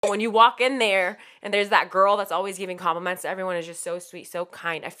When you walk in there and there's that girl that's always giving compliments, everyone is just so sweet, so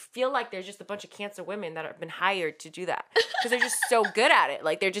kind. I feel like there's just a bunch of Cancer women that have been hired to do that because they're just so good at it.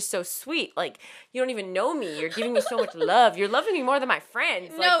 Like, they're just so sweet. Like, you don't even know me. You're giving me so much love. You're loving me more than my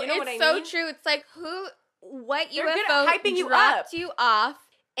friends. No, like, you know what I it's so mean? true. It's like, what They're good UFO at hyping you dropped up. you off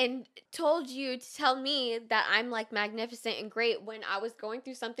and told you to tell me that I'm like magnificent and great when I was going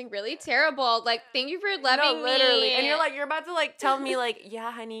through something really terrible. Like, thank you for loving literally. me. And you're about to like tell me like, yeah,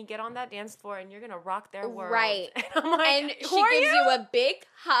 honey, get on that dance floor and you're gonna rock their world. Right. And I'm like, And who she are gives you? you a big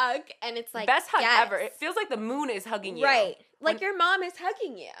hug, and it's like, Best hug yes. ever. It feels like the moon is hugging you. Right. Like your mom is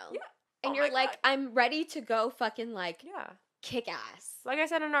hugging you. Yeah. And Oh you're my like, God. I'm ready to go fucking like Yeah. kick ass. Like I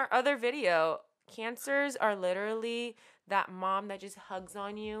said in our other video, Cancers are literally that mom that just hugs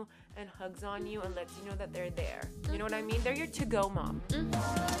on you and lets you know that they're there. You know what I mean? They're your to-go mom.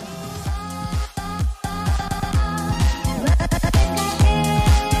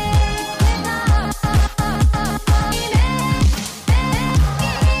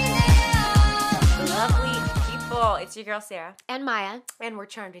 Lovely people. It's your girl, Sarah. And Maya. And we're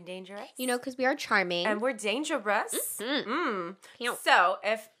charmed and dangerous. You know, because we are charming. And we're dangerous. Pew. So,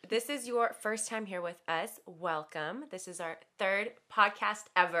 if this is your first time here with us, welcome. This is our third podcast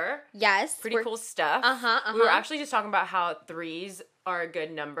ever. Yes. Pretty cool stuff. Uh-huh. We were actually just talking about how threes are a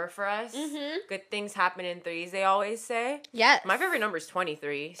good number for us. Mm-hmm. Good things happen in threes, they always say. Yes. My favorite number is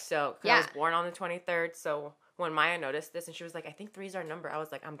 23. So, 'cause I was born on the 23rd. So, when Maya noticed this and she was like, I think three's our number, I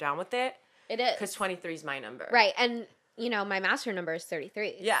was like, I'm down with it. It is. Because 23 is my number. Right. And, you know, my master number is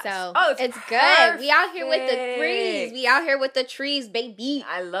 33. Yes. So Oh, it's good. We out here with the perfect. threes. We out here with the trees, baby.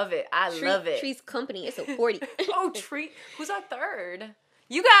 I love it. I love it. Trees company. It's a 40. Oh, treat. Who's our third?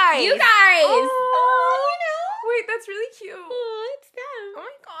 You guys. You guys. Oh, you know. Wait, that's really cute. Oh, it's them. Oh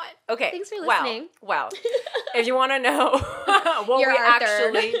my god. Okay. Thanks for listening. Well, if you want to know what You're we our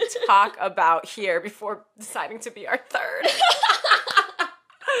third. actually talk about here before deciding to be our third,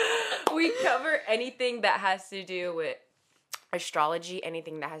 we cover anything that has to do with astrology,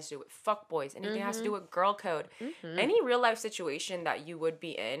 anything that has to do with fuckboys, anything that has to do with girl code, any real life situation that you would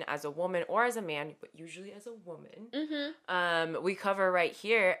be in as a woman or as a man, but usually as a woman. We cover right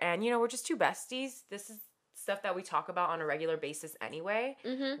here, and you know, we're just two besties. This is stuff that we talk about on a regular basis anyway.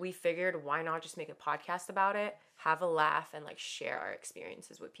 We figured, why not just make a podcast about it, have a laugh, and like share our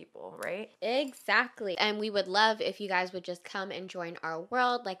experiences with people, right? Exactly. And we would love if you guys would just come and join our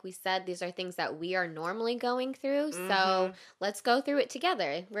world. Like we said, these are things that we are normally going through. So let's go through it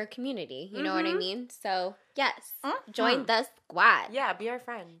together. We're a community. You know what I mean? So yes, join the squad. Yeah, be our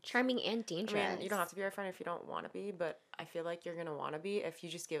friend. Charming and dangerous. I mean, you don't have to be our friend if you don't want to be, but I feel like you're going to want to be if you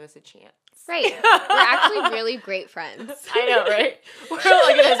just give us a chance. Right. We're actually really great friends. I know, right? We're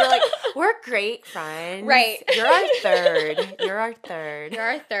like, you guys are like, we're great friends. Right. You're our third. You're our third. You're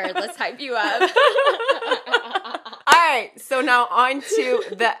our third. Let's hype you up. All right. So now on to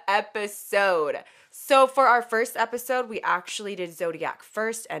the episode. So for our first episode, we actually did Zodiac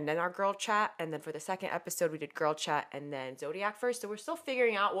first and then our girl chat. And then for the second episode, we did girl chat and then Zodiac first. So we're still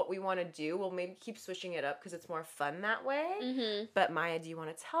figuring out what we want to do. We'll maybe keep switching it up because it's more fun that way. But Maya, do you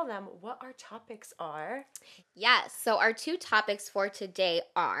want to tell them what our topics are? Yes. So our two topics for today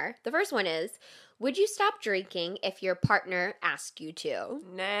are, the first one is, would you stop drinking if your partner asked you to?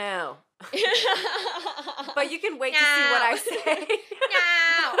 No. But you can wait to see what I say.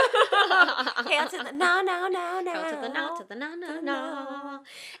 No. Hail to the no, no, no, no. Hail to the no, to the no, no, no.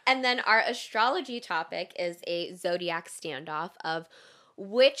 And then our astrology topic is a zodiac standoff of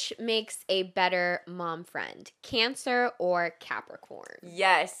which makes a better mom friend, Cancer or Capricorn?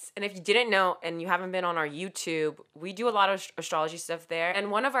 Yes. And if you didn't know and you haven't been on our YouTube, we do a lot of astrology stuff there. And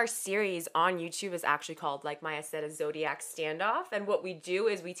one of our series on YouTube is actually called, like Maya said, a Zodiac Standoff. And what we do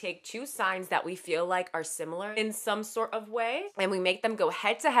is we take two signs that we feel like are similar in some sort of way, and we make them go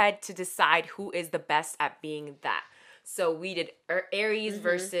head to head to decide who is the best at being that. So we did Aries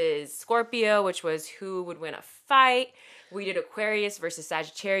versus Scorpio, which was who would win a fight. We did Aquarius versus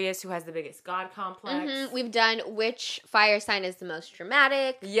Sagittarius, who has the biggest God complex. We've done which fire sign is the most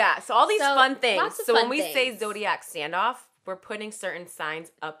dramatic. Yeah, so all these fun things. lots of So fun when we say things. Zodiac Standoff, we're putting certain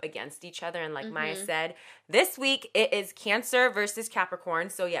signs up against each other. And like Maya said, this week it is Cancer versus Capricorn.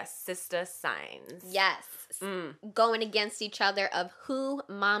 So yes, sister signs. Yes. Going against each other of who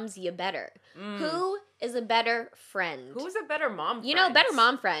moms you better. Who is a better friend? Who's a better mom friend? You know, better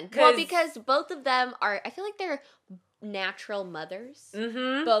mom friend. Well, 'Cause- because both of them are, I feel like they're natural mothers.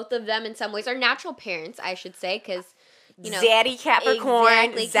 Mm-hmm. Both of them in some ways are natural parents, I should say, because, you know. Zaddy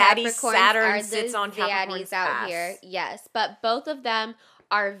Capricorn, Exactly, Zaddy Capricorns Saturn are the sits on Capricorn's zaddies out ass. here. Yes, but both of them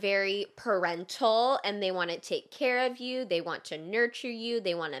are very parental and they want to take care of you. They want to nurture you.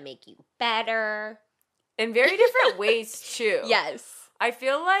 They want to make you better. In very different ways, too. Yes. I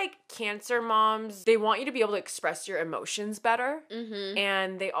feel like Cancer moms, they want you to be able to express your emotions better. Mm-hmm.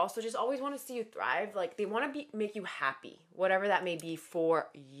 And they also just always want to see you thrive. Like, they want to make you happy, whatever that may be for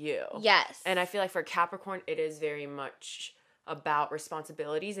you. Yes. And I feel like for Capricorn, it is very much about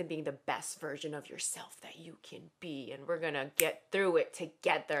responsibilities and being the best version of yourself that you can be. And we're going to get through it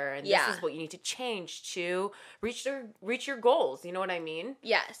together. And this is what you need to change to reach your goals. You know what I mean?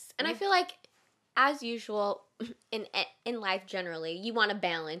 Yes. And I feel like, as usual, in life generally, you want to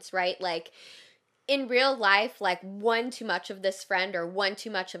balance, right? Like, in real life, like, one too much of this friend or one too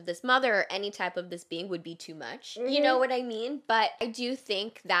much of this mother or any type of this being would be too much. Mm-hmm. You know what I mean? But I do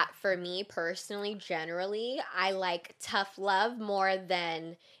think that for me personally, generally, I like tough love more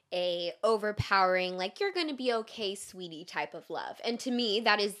than a overpowering, like, you're gonna be okay, sweetie type of love. And to me,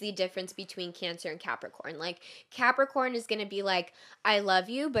 that is the difference between Cancer and Capricorn. Like, Capricorn is gonna be like, I love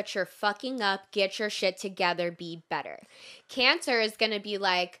you, but you're fucking up, get your shit together, be better. Cancer is gonna be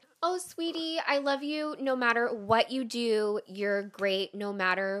like, oh, sweetie, I love you no matter what you do. You're great no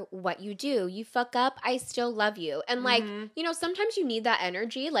matter what you do. You fuck up, I still love you. And, like, you know, sometimes you need that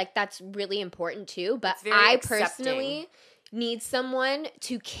energy. Like, that's really important too. But I personally need someone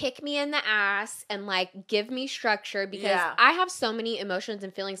to kick me in the ass and, like, give me structure because I have so many emotions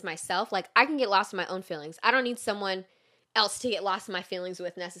and feelings myself. Like, I can get lost in my own feelings. I don't need someone else to get lost in my feelings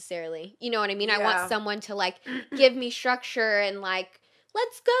with necessarily. You know what I mean? I want someone to, like, give me structure and, like,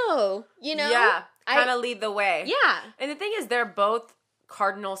 let's go, you know? Yeah, kind of lead the way. Yeah. And the thing is, they're both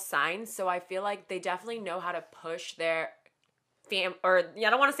cardinal signs, so I feel like they definitely know how to push their I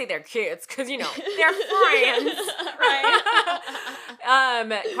don't want to say their kids, because, you know, they're friends. Right.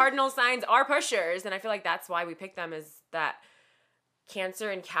 Cardinal signs are pushers, and I feel like that's why we picked them, is that Cancer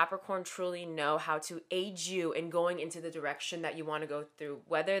and Capricorn truly know how to aid you in going into the direction that you want to go through,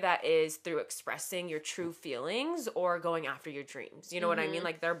 whether that is through expressing your true feelings or going after your dreams. You know what I mean?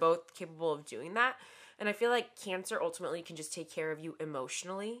 Like, they're both capable of doing that. And I feel like Cancer ultimately can just take care of you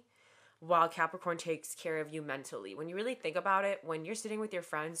emotionally, while Capricorn takes care of you mentally. When you really think about it, when you're sitting with your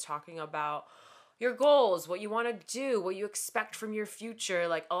friends talking about your goals, what you want to do, what you expect from your future,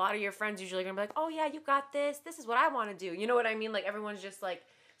 like, a lot of your friends usually are going to be like, oh yeah, you got this. This is what I want to do. You know what I mean? Like, everyone's just, like,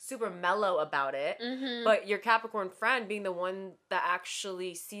 super mellow about it. Mm-hmm. But your Capricorn friend, being the one that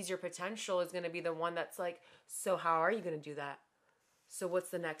actually sees your potential, is going to be the one that's like, so how are you going to do that? So what's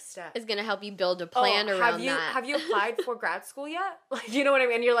the next step? It's going to help you build a plan around that. Have you applied for grad school yet? Like, you know what I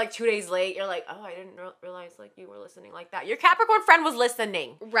mean? And you're like 2 days late. You're like, oh, I didn't realize, like, you were listening like that. Your Capricorn friend was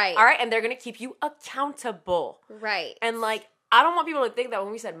listening. Right. All right? And they're going to keep you accountable. Right. And, like, I don't want people to think that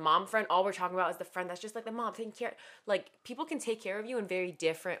when we said mom friend, all we're talking about is the friend that's just like the mom taking care. Like, people can take care of you in very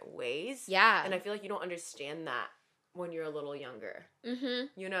different ways. Yeah. And I feel like you don't understand that when you're a little younger. Mm-hmm.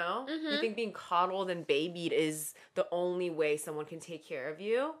 You know? Mm-hmm. You think being coddled and babied is the only way someone can take care of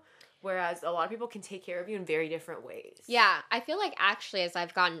you, whereas a lot of people can take care of you in very different ways. Yeah, I feel like actually as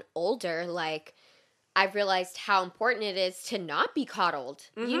I've gotten older, like, I've realized how important it is to not be coddled.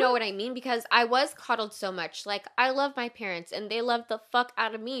 Mm-hmm. You know what I mean? Because I was coddled so much. Like, I love my parents and they loved the fuck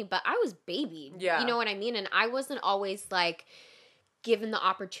out of me, but I was babied. Yeah. You know what I mean? And I wasn't always, like, given the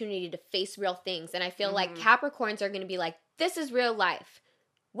opportunity to face real things. And I feel like Capricorns are going to be like, this is real life.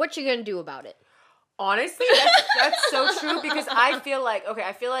 What you going to do about it? Honestly, that's so true, because I feel like,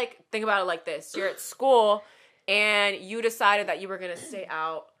 think about it like this. You're at school and you decided that you were going to stay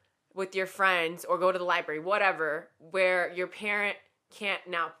out with your friends or go to the library, whatever, where your parent can't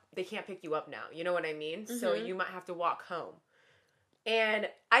pick you up now. You know what I mean? Mm-hmm. So you might have to walk home. And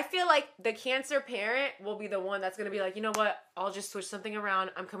I feel like the Cancer parent will be the one that's going to be like, you know what? I'll just switch something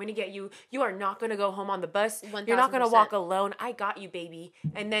around. I'm coming to get you. You are not going to go home on the bus. 1,000%. You're not going to walk alone. I got you, baby.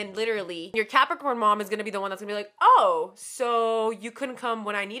 And then literally your Capricorn mom is going to be the one that's going to be like, oh, so you couldn't come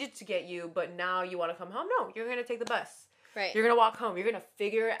when I needed to get you, but now you want to come home? No, you're going to take the bus. Right. You're going to walk home. You're going to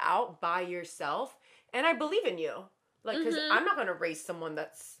figure it out by yourself. And I believe in you. Like, because I'm not going to raise someone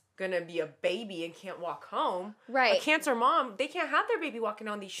that's gonna be a baby and can't walk home. Right. A Cancer mom, they can't have their baby walking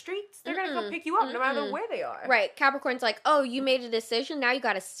on these streets. They're gonna come pick you up no matter where they are. Right. Capricorn's like, oh, you made a decision, now you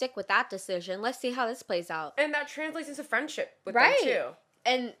gotta stick with that decision. Let's see how this plays out. And that translates into friendship with them too.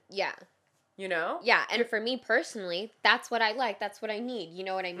 And yeah. You know? Yeah, and for me personally, that's what I like. That's what I need. You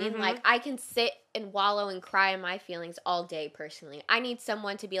know what I mean? Like, I can sit and wallow and cry in my feelings all day personally. I need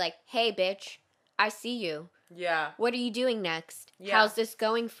someone to be like, hey, bitch, I see you. Yeah. What are you doing next? Yeah. How's this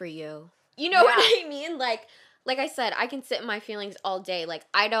going for you? You know what I mean? Like I said, I can sit in my feelings all day. Like,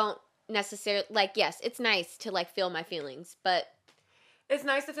 I don't necessarily, like, yes, it's nice to, like, feel my feelings, but It's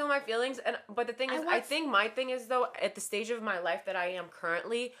nice to feel my feelings, but the thing is, I think my thing is, though, at the stage of my life that I am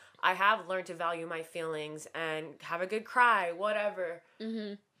currently, I have learned to value my feelings and have a good cry, whatever.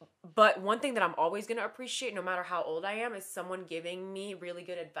 Mm-hmm. But one thing that I'm always going to appreciate, no matter how old I am, is someone giving me really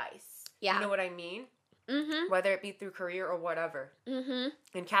good advice. Yeah. You know what I mean? Mm-hmm. Whether it be through career or whatever. Mm-hmm.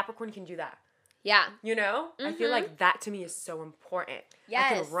 And Capricorn can do that. Yeah. You know? Mm-hmm. I feel like that to me is so important.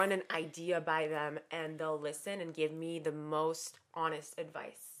 Yes. I can run an idea by them and they'll listen and give me the most honest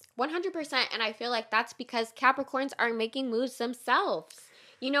advice. 100%. And I feel like that's because Capricorns are making moves themselves.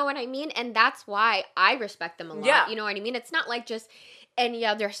 You know what I mean? And that's why I respect them a lot. Yeah. You know what I mean? It's not like just any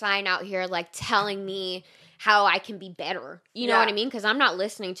other sign out here like telling me how I can be better. You know what I mean? Because I'm not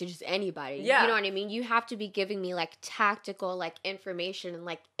listening to just anybody. Yeah. You know what I mean? You have to be giving me like tactical like information and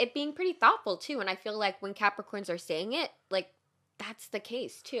like it being pretty thoughtful too. And I feel like when Capricorns are saying it, like that's the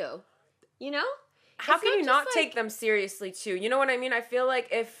case too. You know? How can you not take them seriously too? You know what I mean? I feel like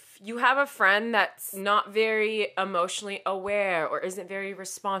if you have a friend that's not very emotionally aware or isn't very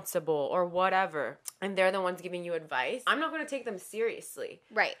responsible or whatever, and they're the ones giving you advice, I'm not going to take them seriously.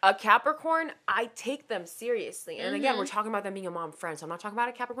 Right. A Capricorn, I take them seriously. And again, we're talking about them being a mom friend. So I'm not talking about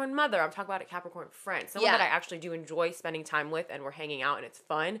a Capricorn mother. I'm talking about a Capricorn friend. Someone that I actually do enjoy spending time with and we're hanging out and it's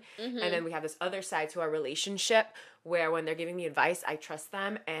fun. And then we have this other side to our relationship where when they're giving me advice, I trust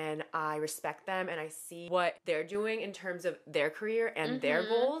them and I respect them and I see what they're doing in terms of their career and their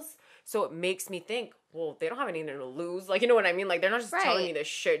goals. So it makes me think, well, they don't have anything to lose. Like, you know what I mean? Like, they're not just telling me this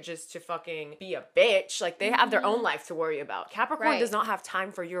shit just to fucking be a bitch. Like, they have their own life to worry about. Capricorn does not have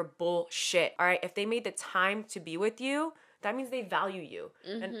time for your bullshit, all right? If they made the time to be with you, that means they value you.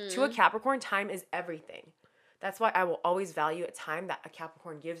 And to a Capricorn, time is everything. That's why I will always value a time that a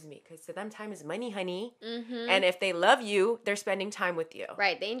Capricorn gives me. Because to them, time is money, honey. And if they love you, they're spending time with you.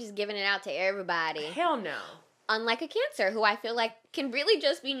 Right. They ain't just giving it out to everybody. Hell no. Unlike a Cancer, who I feel like can really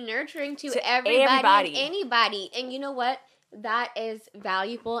just be nurturing to everybody and anybody. And you know what? That is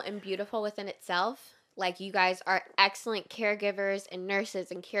valuable and beautiful within itself. Like, you guys are excellent caregivers and nurses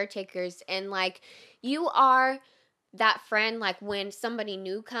and caretakers. And, like, you are that friend, like, when somebody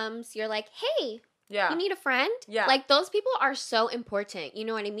new comes, you're like, hey, you need a friend? Yeah. Like, those people are so important. You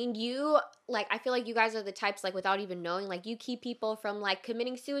know what I mean? You, like, I feel like you guys are the types, like, without even knowing, like, you keep people from, like,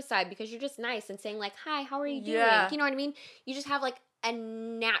 committing suicide because you're just nice and saying, like, hi, how are you doing? You know what I mean? You just have, like, a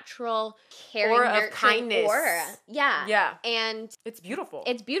natural caring, aura of kindness. Aura. Yeah. Yeah. And it's beautiful.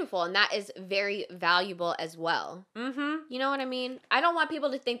 It's beautiful. And that is very valuable as well. You know what I mean? I don't want people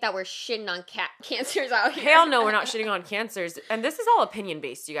to think that we're shitting on cancers out here. Hell no, we're not shitting on cancers. And this is all opinion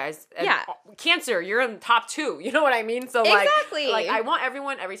based, you guys. And Cancer, you're in the top 2. You know what I mean? So like, I want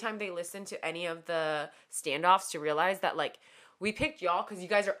everyone, every time they listen to any of the standoffs, to realize that like, we picked y'all because you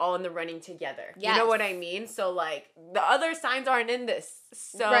guys are all in the running together. Yes. You know what I mean? So, like, the other signs aren't in this.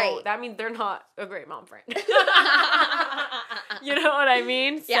 So, that means they're not a great mom friend. You know what I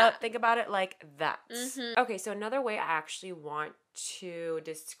mean? So, think about it like that. Okay, so another way I actually want to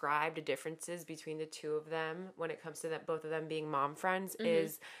describe the differences between the two of them when it comes to both of them being mom friends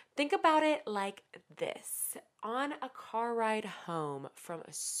is think about it like this. On a car ride home from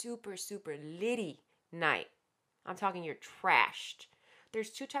a super, super litty night, I'm talking you're trashed. There's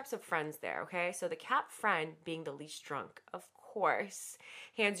 2 types of friends there, okay? So the Cap friend, being the least drunk, of course,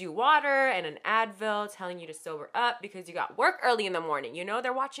 hands you water and an Advil, telling you to sober up because you got work early in the morning. You know,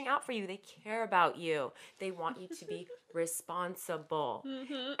 they're watching out for you. They care about you. They want you to be responsible.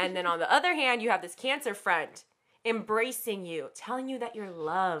 And then on the other hand, you have this Cancer friend embracing you, telling you that you're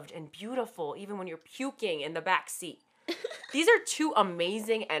loved and beautiful even when you're puking in the back seat. These are 2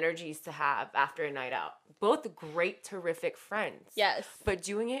 amazing energies to have after a night out. Both great, terrific friends. Yes. But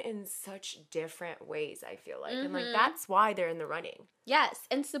doing it in such different ways, I feel like. And, like, that's why they're in the running. Yes.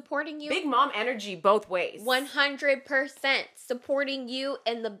 And supporting you. Big mom energy both ways. 100%. Supporting you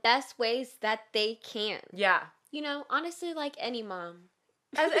in the best ways that they can. Yeah. You know, honestly, like any mom.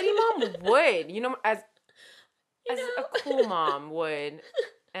 As any mom would. You know, as a cool mom would.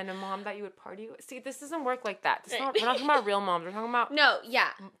 And a mom that you would party with. See, this doesn't work like that. We're not talking about real moms. We're talking about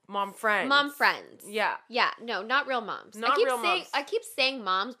mom friends. Mom friends. Yeah. Yeah. No, not real moms. Moms. I keep saying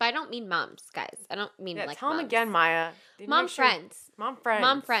moms, but I don't mean moms, guys. I don't mean like tell moms. them again, Maya. Mom friends. Mom friends.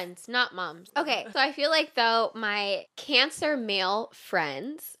 Mom friends, not moms. Okay, so I feel like, though, my Cancer male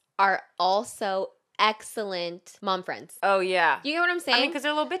friends are also excellent mom friends. Oh, yeah. You get what I'm saying? I mean, because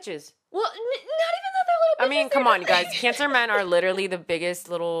they're little bitches. Well, not even that they're little I mean, come on, you guys. Cancer men are literally the biggest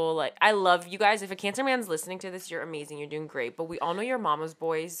little, like, I love you guys. If a Cancer man's listening to this, you're amazing. You're doing great. But we all know you're mama's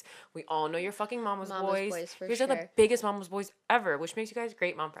boys. We all know you're fucking mama's boys. For you guys sure. are the biggest mama's boys ever, which makes you guys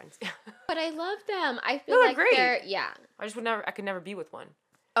great mom friends. But I love them. I feel No, they're like great. yeah. I could never be with one.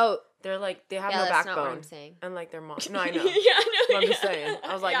 Oh, They're like, they have no that's backbone. not what I'm saying. And like their mom. No, I know. Yeah, I know. I'm just saying.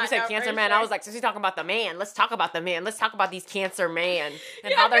 I was like, you said Cancer man. Sure. I was like, since you're talking about the man, let's talk about the man. Let's talk about these Cancer man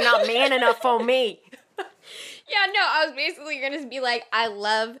and how they're not man enough for me. Yeah, no, I was basically going to be like,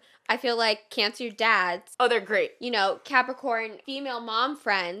 I feel like Cancer dads, Oh, they're great. you know, Capricorn female mom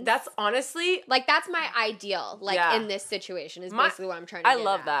friends. That's honestly, like, that's my ideal, like, Yeah. in this situation is basically what I'm trying to I get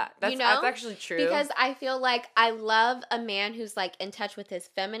love at. that. That's, you know? that's actually true. Because I feel like I love a man who's, like, in touch with his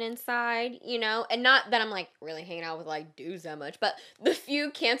feminine side, you know? And not that I'm, like, really hanging out with, like, dudes that much, but the few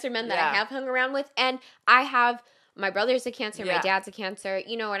Cancer men that I have hung around with, and I have... My brother's a Cancer, my dad's a Cancer,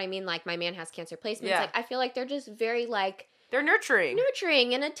 you know what I mean? Like, my man has Cancer placements. Yeah. Like, I feel like they're just very, like... They're nurturing.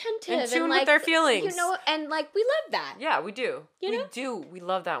 And attentive. In tune and, like, with their feelings. You know, and, like, we love that. Yeah, we do. You know? We do. We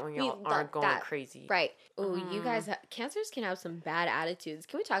love that when y'all aren't going crazy. Right. Oh, you guys, Cancers can have some bad attitudes.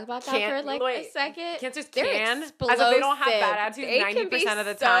 Can we talk about that for, like, a second? Cancers They're can. explosive. As if they don't have bad attitudes 90% of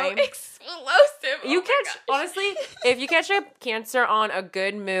the time. Explosive. You catch, honestly, if you catch a Cancer on a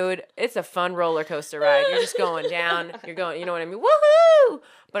good mood, it's a fun roller coaster ride. You're just going down. You're going, you know what I mean? Woohoo!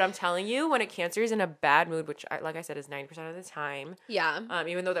 But I'm telling you, when a Cancer is in a bad mood, which, like I said, is 90% of the time. Yeah.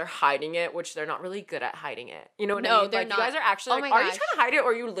 Even though they're hiding it, which they're not really good at hiding it. You know what I No, mean? they're like, not. You guys are actually, Oh like, my are you gosh. trying to hide it,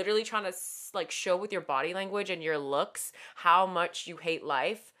 or are you literally trying to, like, show with your body language and your looks how much you hate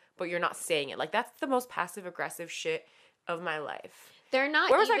life, but you're not saying it? Like, that's the most passive-aggressive shit of my life. They're not.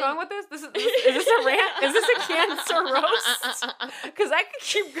 Where was I going with this? Is this a rant? Is this a Cancer roast? Because I could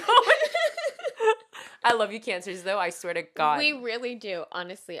keep going. I love you, Cancers, though. I swear to God. We really do,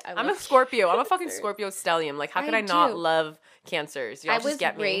 honestly. I'm a Scorpio. I'm a fucking Scorpio stellium. Like, how could I not love Cancers? Y'all just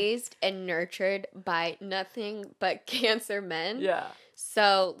get me. I was raised and nurtured by nothing but Cancer men. Yeah.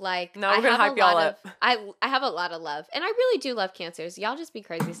 So, like, No, we're gonna hype y'all up. I have a lot of love. And I really do love Cancers. Y'all just be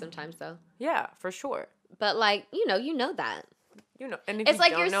crazy sometimes, though. Yeah, for sure. But, like, you know that. You know, and if it's you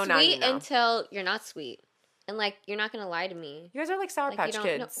like don't you're know, sweet now you know. until you're not sweet. And, like, you're not going to lie to me. You guys are like Sour Like, Patch you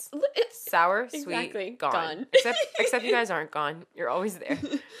don't know- Kids. Sour, Exactly. sweet, gone. Gone. Except you guys aren't gone. You're always there.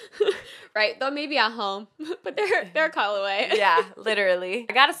 Right. Though maybe at home. But they're a call away. Yeah, literally.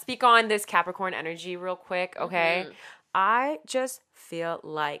 I gotta speak on this Capricorn energy real quick, okay? Mm-hmm. I just feel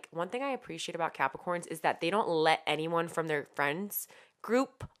like one thing I appreciate about Capricorns is that they don't let anyone from their friends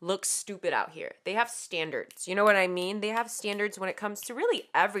group look stupid out here. They have standards. You know what I mean? They have standards when it comes to really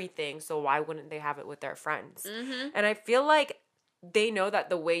everything. So why wouldn't they have it with their friends? Mm-hmm. And I feel like they know that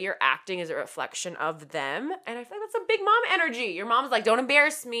the way you're acting is a reflection of them. And I feel like that's a big mom energy. Your mom's like, don't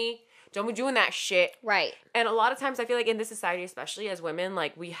embarrass me. Don't be doing that shit. Right. And a lot of times I feel like in this society, especially as women,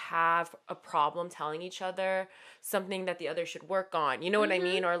 like we have a problem telling each other something that the other should work on. You know what I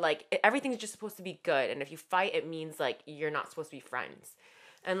mean? Or like everything's just supposed to be good. And if you fight, it means like you're not supposed to be friends.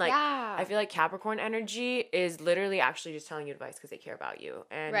 And like, Yeah. I feel like Capricorn energy is literally actually just telling you advice because they care about you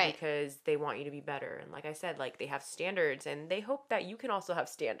and Right. because they want you to be better. And like I said, like they have standards and they hope that you can also have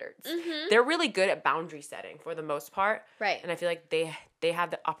standards. Mm-hmm. They're really good at boundary setting for the most part. Right. And I feel like they have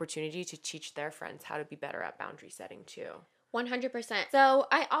the opportunity to teach their friends how to be better at boundary setting too. 100%. So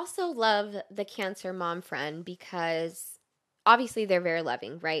I also love the Cancer mom friend because obviously they're very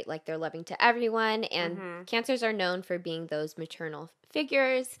loving, right? Like they're loving to everyone, and Cancers are known for being those maternal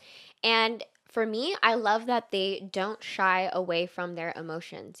figures. And for me, I love that they don't shy away from their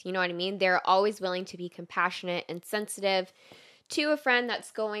emotions. You know what I mean? They're always willing to be compassionate and sensitive to a friend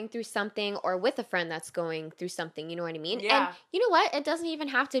that's going through something or with a friend that's going through something. You know what I mean? Yeah. And you know what? It doesn't even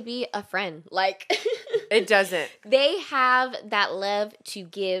have to be a friend. Like, It doesn't. they have that love to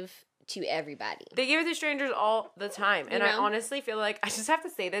give to everybody. They give it to strangers all the time. And You I know? honestly feel like, I just have to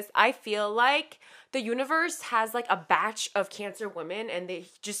say this, I feel like the universe has like a batch of Cancer women and they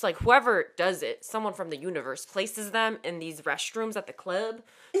just like, whoever does it, someone from the universe places them in these restrooms at the club.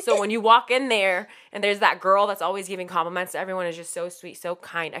 So when you walk in there and there's that girl that's always giving compliments to everyone, is just so sweet, so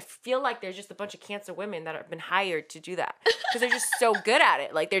kind. I feel like there's just a bunch of Cancer women that have been hired to do that because they're just so good at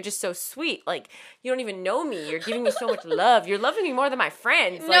it. Like they're just so sweet. Like you don't even know me. You're giving me so much love. You're loving me more than my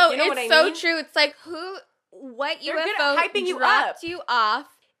friends. No, Like, you know what I it's so mean? true. It's like what They're good UFO at hyping you dropped up. you off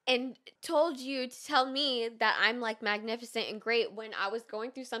and told you to tell me that I'm like magnificent and great when I was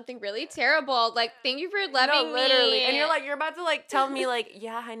going through something really terrible. Like, thank you for loving No, literally. me. And you're about to like tell me like,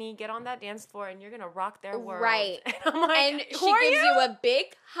 yeah, honey, get on that dance floor and you're gonna rock their world. Right. And I'm like, and who she are gives you? you a big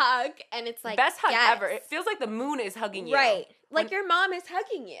hug, and it's like Best hug yes. ever. It feels like the moon is hugging you. Right. Like When- your mom is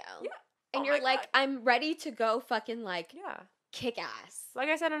hugging you. Yeah. And you're like, I'm ready to go fucking like kick ass. Like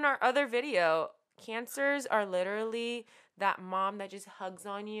I said in our other video, Cancers are literally that mom that just hugs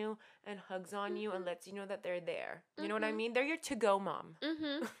on you and lets you know that they're there. You know what I mean? They're your to-go mom.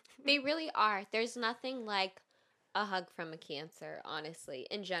 They really are. There's nothing like a hug from a Cancer, honestly,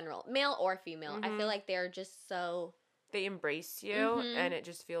 in general. Male or female. I feel like they're just so... They embrace you and it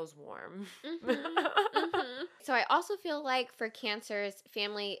just feels warm. So I also feel like for Cancers,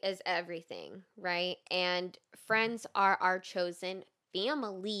 family is everything, right? And friends are our chosen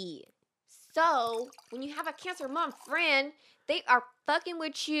family. So when you have a Cancer mom friend, they are fucking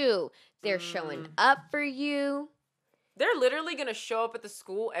with you. They're showing up for you. They're literally going to show up at the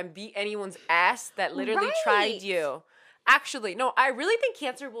school and beat anyone's ass that literally tried you. Actually, no, I really think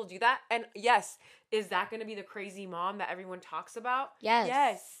Cancer will do that. And yes, is that going to be the crazy mom that everyone talks about?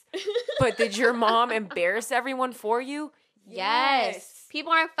 Yes. But did your mom embarrass everyone for you? Yes.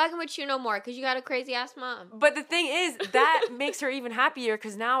 People aren't fucking with you no more because you got a crazy ass mom. But the thing is, that makes her even happier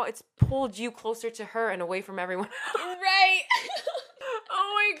because now it's pulled you closer to her and away from everyone else. Right.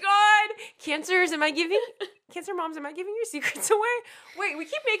 Oh my God. Cancer moms, am I giving your secrets away? Wait, we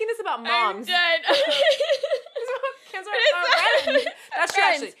keep making this about moms. I'm done. Cancer friends. That's true,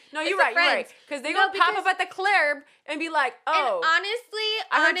 actually. No, you're right. Because they gonna pop up at the club and be like, oh. And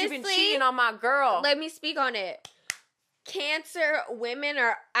I heard you've been cheating on my girl. Let me speak on it. Cancer women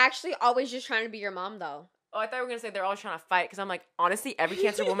are actually always just trying to be your mom, though. Oh, I thought we were going to say they're always trying to fight. Because I'm like, honestly, every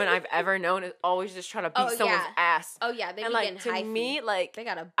Cancer woman I've ever known is always just trying to beat someone's ass. Oh, yeah. They and be like, getting to hyphy. me, like, they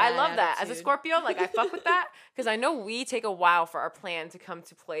got a bad I love that. As attitude. a Scorpio, like, I fuck with that. Because I know we take a while for our plan to come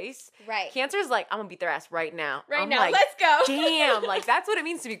to place. Right. Cancer's like, I'm going to beat their ass right now. Right I'm now. like, Let's go. Damn. Like, that's what it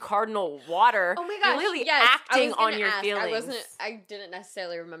means to be cardinal water. Oh, my gosh. You're literally yes. acting on your feelings. I didn't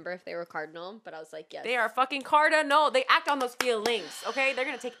necessarily remember if they were cardinal, but I was like, yes. They are fucking cardinal. They act on those feelings, okay? They're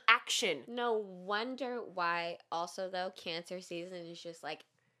going to take action. No wonder why also, though, Cancer season is just like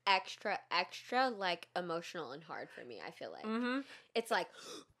extra like emotional and hard for me. I feel like it's like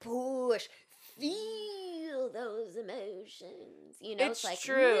push, feel those emotions, you know. It's like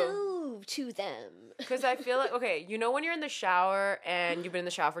true. Move to them. Because I feel like, okay, you know when you're in the shower and you've been in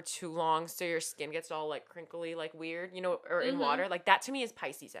the shower for too long, so your skin gets all like crinkly, like weird, you know, or in water, like that to me is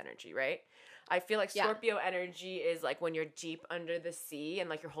Pisces energy, right? I feel like Scorpio energy is like when you're deep under the sea and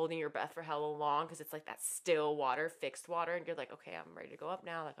like you're holding your breath for hella long because it's like that still water, fixed water, and you're like, okay, I'm ready to go up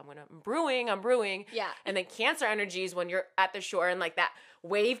now. Like I'm brewing. Yeah. And then Cancer energy is when you're at the shore and like that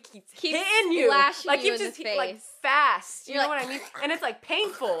wave keeps hitting you, like you just face. like fast. You know what I mean? And it's like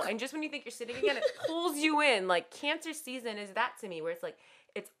painful. And just when you think you're sitting again, it pulls you in. Like Cancer season is that to me, where it's like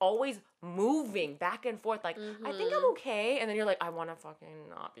it's always moving back and forth. Like, I think I'm okay. And then you're like, I want to fucking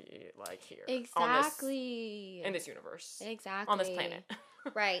not be, like, here. Exactly. In this universe. Exactly. On this planet.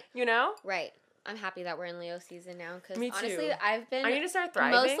 Right. You know? Right. I'm happy that we're in Leo season now. Because Me too. honestly, I've been... I need to start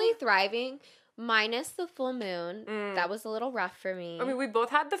thriving. Mostly thriving. Minus the full moon. That was a little rough for me. I mean, we both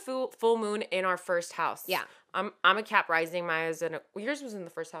had the full moon in our first house. Yeah. I'm a Cap rising. Yours was in the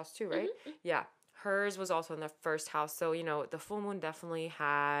first house too, right? Yeah. Hers was also in the first house. So, you know, the full moon definitely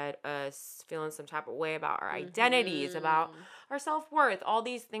had us feeling some type of way about our identities, about our self-worth. All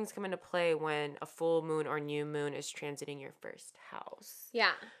these things come into play when a full moon or new moon is transiting your first house.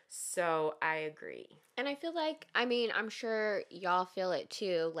 Yeah. So, I agree. And I feel like, I mean, I'm sure y'all feel it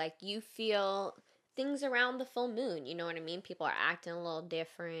too. Like, you feel things around the full moon. You know what I mean? People are acting a little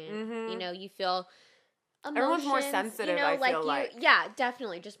different. You know, you feel... emotions, everyone's more sensitive, you know, I feel like. Yeah,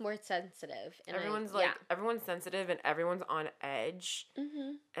 definitely. Just more sensitive. And everyone's sensitive and everyone's on edge.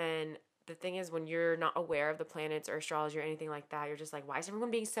 And the thing is, when you're not aware of the planets or astrology or anything like that, you're just like, why is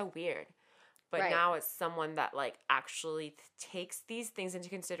everyone being so weird? But now it's someone that, like, actually takes these things into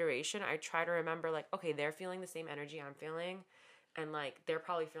consideration. I try to remember, like, okay, they're feeling the same energy I'm feeling. And, like, they're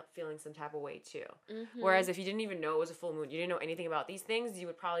probably feeling some type of way, too. Whereas if you didn't even know it was a full moon, you didn't know anything about these things, you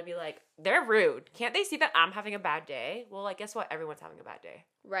would probably be like, they're rude. Can't they see that I'm having a bad day? Well, like, guess what? Everyone's having a bad day.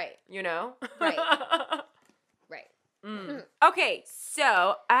 Right. You know? Right. Right. Okay,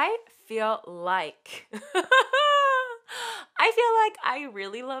 so I feel like... I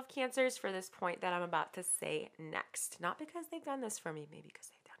really love Cancers for this point that I'm about to say next. Not because they've done this for me, maybe because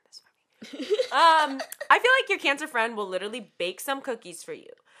they've done this for me. I feel like your Cancer friend will literally bake some cookies for you,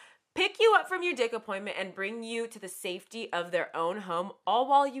 pick you up from your dick appointment, and bring you to the safety of their own home, all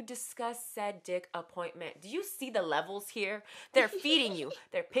while you discuss said dick appointment. Do you see the levels here? They're feeding you.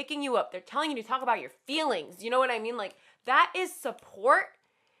 They're picking you up. They're telling you to talk about your feelings. You know what I mean? Like, that is support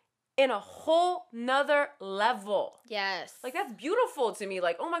in a whole nother level. Yes. Like, that's beautiful to me.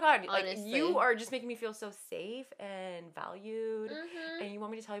 Like, oh my God, like, Honestly. you are just making me feel so safe and valued. And you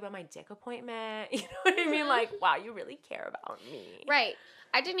want me to tell you about my dick appointment. You know what I mean? Like, wow, you really care about me. Right.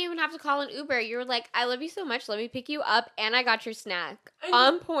 I didn't even have to call an Uber. You were like, I love you so much. Let me pick you up. And I got your snack.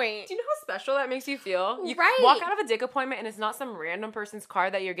 On point. Do you know how special that makes you feel? You Right. walk out of a dick appointment and it's not some random person's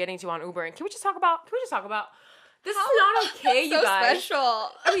car that you're getting to on Uber. And can we just talk about this is not okay, you so guys. special.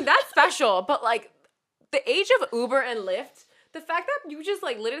 I mean, that's special, but like the age of Uber and Lyft, the fact that you just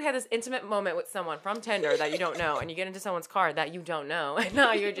like literally had this intimate moment with someone from Tinder that you don't know, and you get into someone's car that you don't know, and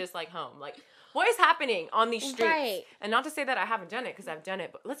now you're just like home. Like, what is happening on these streets? Right. And not to say that I haven't done it, because I've done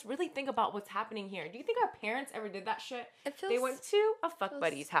it, but let's really think about what's happening here. Do you think our parents ever did that shit? It feels, They went to a fuck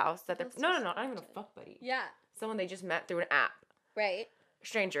buddy's house that they're feels no, so not even a fuck buddy. Yeah. Someone they just met through an app. Right.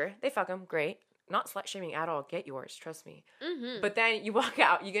 Stranger, they fuck them, great. Not slut shaming at all. Get yours, trust me. Mm-hmm. But then you walk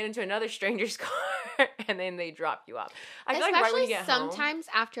out, you get into another stranger's car, and then they drop you off. I feel like right when you get home, sometimes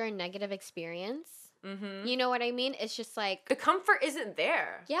after a negative experience, mm-hmm. you know what I mean? It's just like, the comfort isn't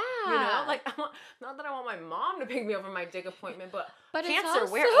there. yeah. You know, like not that I want my mom to pick me up for my dick appointment, but it's Cancer,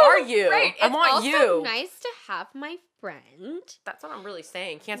 also, where are you? Right, I want it's also you. nice to have my friend. That's what I'm really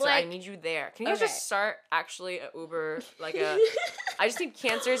saying. Cancer, Like, I need you there. Can you guys okay. just start actually a Uber, like a? I just need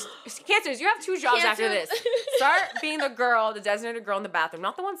Cancers. You have 2 jobs after this. Start being the girl, the designated girl in the bathroom,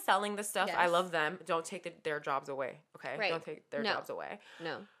 not the one selling the stuff. Yes. I love them. Don't take their jobs away. Okay, Right. don't take their No. jobs away.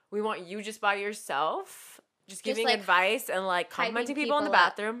 No. We want you just by yourself, just giving like, advice and like complimenting people in the people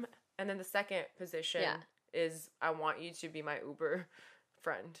up. bathroom. And then the second position Yeah. is I want you to be my Uber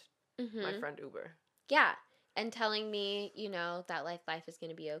friend, Mm-hmm. my friend Uber. Yeah. And telling me, you know, that like life is going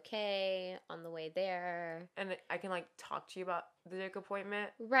to be okay on the way there. And I can like talk to you about the dick appointment.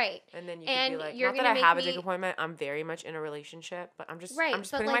 Right. And then you And can be like, you're not that gonna I have a make dick me- appointment. I'm very much in a relationship, but I'm just Right, but,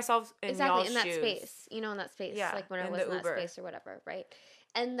 putting like, myself in exactly y'all's in that shoes. space, you know, in that space, Yeah, like when I in was the in that Uber. space or whatever, right?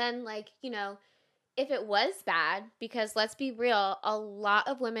 And then, like, you know, if it was bad, because let's be real, a lot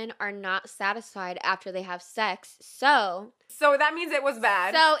of women are not satisfied after they have sex, so that means it was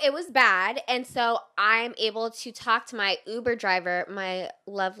bad. it was bad, and so I'm able to talk to my Uber driver, my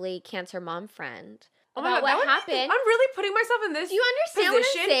lovely Cancer mom friend, Oh my about God, that what would be- happened. I'm really putting myself in this. Do you understand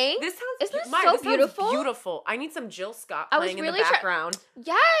position. what I'm saying? This sounds Isn't this Maya, so this sounds beautiful? beautiful. I need some Jill Scott I was playing in really the background.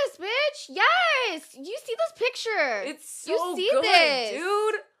 Yes, bitch. Yes. You see this picture. It's so You see good, this.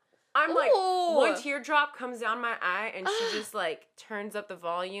 dude. I'm like, Ooh. one teardrop comes down my eye, and she just like turns up the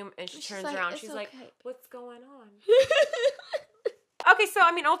volume, and she She's turns like, around. "It's She's like, okay." "What's going on?" Okay, so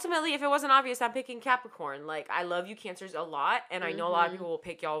I mean, ultimately, if it wasn't obvious, I'm picking Capricorn. Like, I love you, Cancers, a lot, and I know a lot of Mhm. people will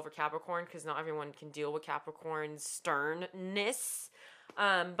pick y'all over Capricorn because not everyone can deal with Capricorn's sternness.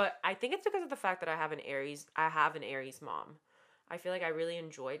 But I think it's because of the fact that I have an Aries mom. I feel like I really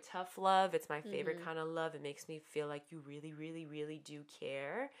enjoy tough love. It's my favorite Mhm. kind of love. It makes me feel like you really, really, really do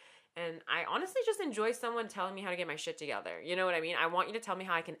care. And I honestly just enjoy someone telling me how to get my shit together. You know what I mean? I want you to tell me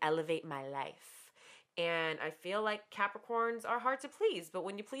how I can elevate my life. And I feel like Capricorns are hard to please, but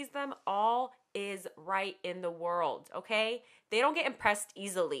when you please them, all is right in the world, okay? They don't get impressed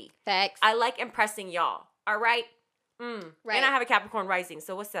easily. Facts. I like impressing y'all, all right? Right. And I have a Capricorn rising,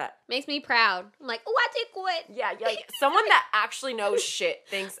 so what's up? Makes me proud. I'm like, oh, I did good. Yeah. Someone that actually knows shit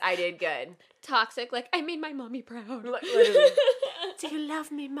thinks I did good. Toxic. Like, I made my mommy proud. Literally. Do you love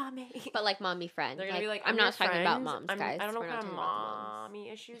me, mommy? But like mommy friend. They're gonna be like, I'm not your talking about friend. moms, I guys. don't know We're what not kind of talking about moms. mommy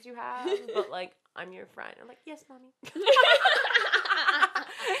issues you have, but like, I'm your friend. I'm like, yes, mommy.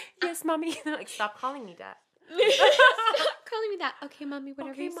 Yes, mommy. They're like, stop calling me that. Stop calling me that. Okay, mommy,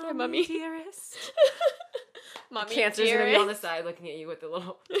 whatever Okay, you say, mommy, mommy. dearest. Mommy, Cancer's gonna be on the side looking at you with a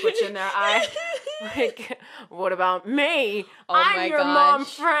little twitch in their eye. Like, what about me? Oh I'm my your mom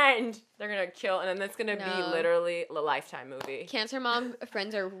gosh. friend. They're gonna kill, and then that's gonna be No. literally a Lifetime movie. Cancer mom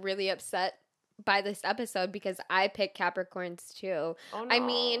friends are really upset by this episode because I picked Capricorns too. Oh, I no.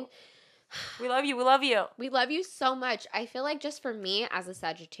 mean, we love you. We love you. we love you so much. I feel like just for me as a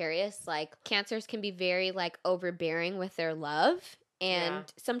Sagittarius, like Cancers can be very like overbearing with their love. And Yeah.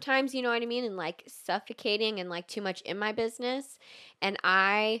 sometimes, you know what I mean? And like suffocating and like too much in my business. And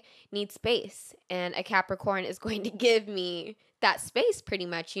I need space. And a Capricorn is going to give me that space pretty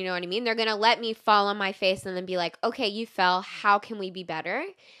much. You know what I mean? They're going to let me fall on my face and then be like, okay, you fell. How can we be better?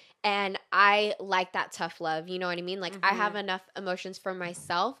 And I like that tough love. You know what I mean? Like I have enough emotions for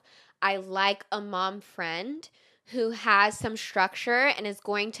myself. I like a mom friend who has some structure and is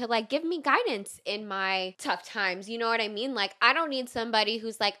going to like give me guidance in my tough times. You know what I mean? Like I don't need somebody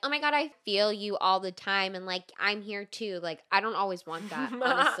who's like, oh my God, I feel you all the time and like I'm here too. Like I don't always want that,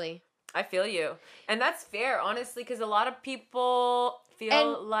 honestly. I feel you. And that's fair, honestly, because a lot of people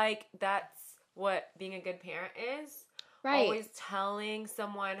feel like that's what being a good parent is. Right. Always telling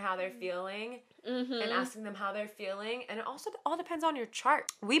someone how they're feeling and asking them how they're feeling. And it also all depends on your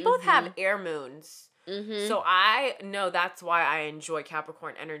chart. We both have air moons. So I know that's why I enjoy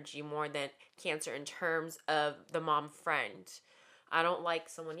Capricorn energy more than Cancer in terms of the mom friend. I don't like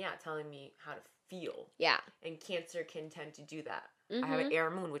someone, telling me how to feel. Yeah. And Cancer can tend to do that. I have an air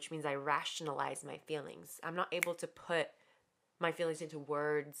moon, which means I rationalize my feelings. I'm not able to put my feelings into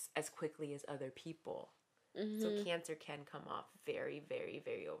words as quickly as other people. So Cancer can come off very, very,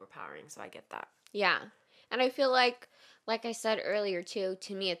 very overpowering. So I get that. Yeah. And I feel like I said earlier too,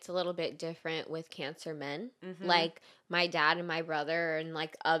 to me it's a little bit different with Cancer men. Like my dad and my brother and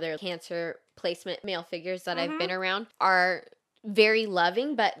like other Cancer placement male figures that I've been around are very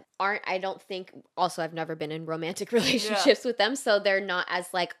loving, but aren't, I don't think, also I've never been in romantic relationships with them, so they're not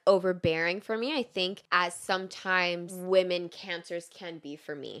as like overbearing for me, I think, as sometimes women Cancers can be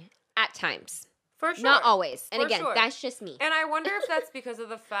for me at times. For sure. Not always. And For again, sure. that's just me. And I wonder if that's because of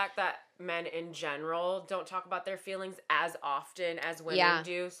the fact that men in general don't talk about their feelings as often as women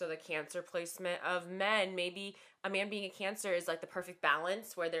do. So the Cancer placement of men, maybe a man being a Cancer is like the perfect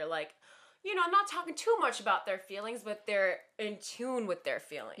balance where they're like, you know, not talking too much about their feelings, but they're in tune with their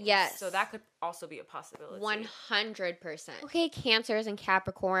feelings. Yes. So that could also be a possibility. 100%. Okay, Cancers and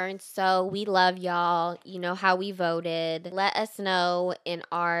Capricorns, so we love y'all. You know how we voted. Let us know in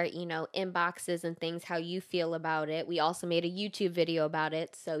our, inboxes and things how you feel about it. We also made a YouTube video about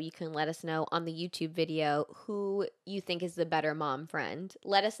it, so you can let us know on the YouTube video who you think is the better mom friend.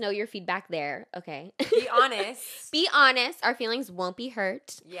 Let us know your feedback there, okay? Be honest. Be honest. Our feelings won't be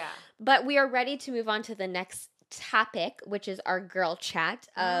hurt. Yeah. But we are ready to move on to the next topic, which is our girl chat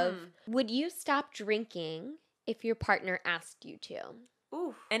of would you stop drinking if your partner asked you to?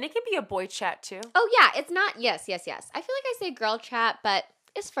 Ooh. And it can be a boy chat too. Oh yeah, it's not yes. I feel like I say girl chat, but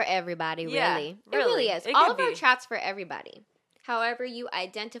it's for everybody, really. It really is. All of our chats for everybody. However you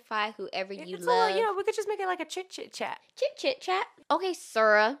identify, whoever you love. We could just make it like a chit chat. Chit chat. Okay,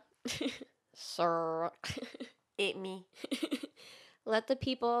 Sarah. Sarah. It me. Let the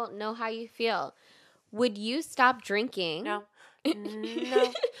people know how you feel. Would you stop drinking? No.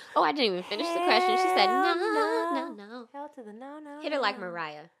 Oh, I didn't even finish the question. She said, no. Hell to the no. Hit it like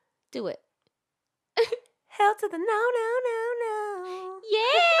Mariah. Do it. Hell to the no. Yeah.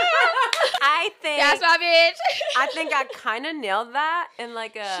 I think. That's my bitch. I think I kind of nailed that in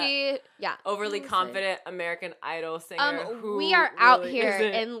like a overly Honestly. confident American Idol singer. Who we are out really here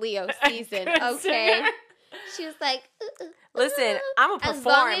isn't in Leo season, a good okay? singer. She was like, Listen, I'm a performer, as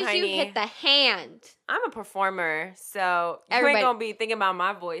long as honey. you hit the hand. I'm a performer, so you Everybody- ain't gonna be thinking about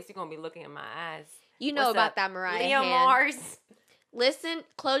my voice. You're gonna be looking at my eyes. You know What's about up? that Mariah Leo hand. Mars. Listen,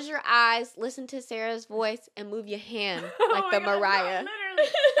 close your eyes, listen to Sarah's voice, and move your hand like Oh the my God, Mariah. no,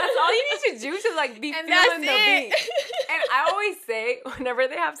 literally. That's all you need to do to like be And feeling the that's it. beat. And I always say, whenever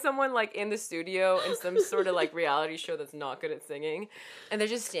they have someone like in the studio in some sort of like reality show that's not good at singing, and they're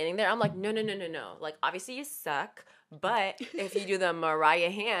just standing there, I'm like, no. Like, obviously you suck, but if you do the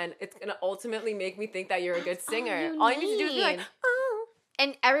Mariah hand, it's gonna ultimately make me think that you're a good singer. All you need to do is be like, oh.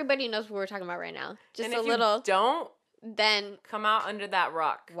 And everybody knows what we're talking about right now. Just And a if little. you don't, Then come out under that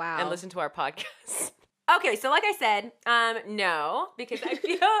rock. Wow. And listen to our podcast. Okay, so like I said, no, because I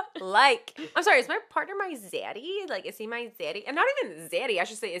feel like, I'm sorry, is my partner my zaddy? Like, is he my zaddy? I'm not even zaddy, I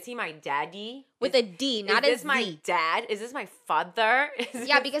should say, is he my daddy? with a D, not is a this my Z. dad? Is this my father?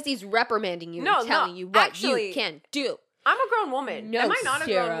 Yeah, because he's reprimanding you No, and telling no, you what actually- you can do. I'm a grown woman. No, Am I not a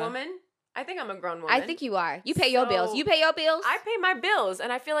Sarah. grown woman? I think I'm a grown woman. I think you are. You pay your bills. So- You pay your bills? I pay my bills,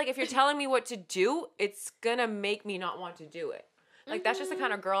 and I feel like if you're telling me what to do, it's gonna make me not want to do it. Like, that's just the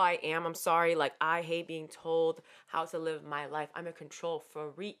kind of girl I am. I'm sorry. Like, I hate being told how to live my life. I'm a control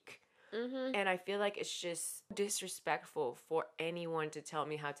freak. And I feel like it's just disrespectful for anyone to tell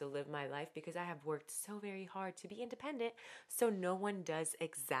me how to live my life because I have worked so very hard to be independent. So no one does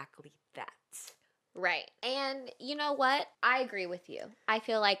exactly that. Right. And you know what? I agree with you. I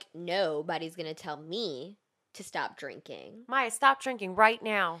feel like nobody's going to tell me to stop drinking. Maya, stop drinking right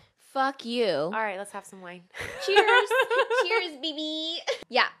now. Fuck you. All right, let's have some wine. Cheers. Cheers, baby.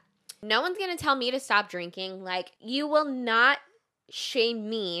 Yeah. No one's going to tell me to stop drinking. Like, you will not shame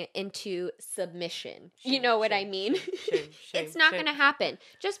me into submission. You know what I mean? It's not going to happen.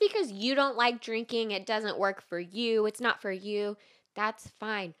 Just because you don't like drinking, it doesn't work for you, it's not for you, that's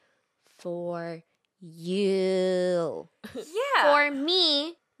fine. For you. Yeah. For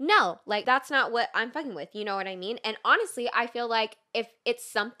me, no. Like, that's not what I'm fucking with. You know what I mean? And honestly, I feel like if it's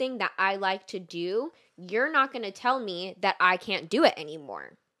something that I like to do, you're not going to tell me that I can't do it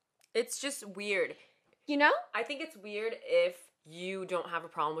anymore. It's just weird. You know? I think it's weird if you don't have a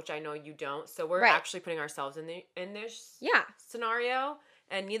problem, which I know you don't. So we're Right. actually putting ourselves in this Yeah. scenario,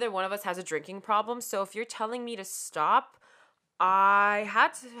 and neither one of us has a drinking problem. So if you're telling me to stop, I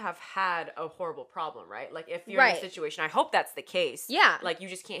had to have had a horrible problem, right? Like if you're in a Right. situation, I hope that's the case. Yeah. Like you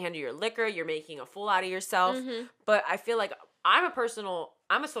just can't handle your liquor, you're making a fool out of yourself. Mhm. But I feel like I'm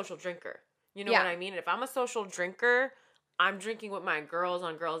a social drinker. You know Yeah. what I mean? And if I'm a social drinker, I'm drinking with my girls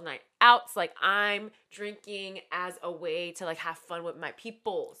on girls' night outs. Like I'm drinking as a way to like have fun with my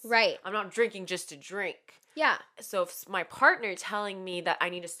peoples. Right. I'm not drinking just to drink. Yeah. So if my partner telling me that I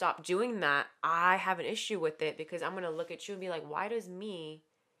need to stop doing that, I have an issue with it because I'm going to look at you and be like, why does me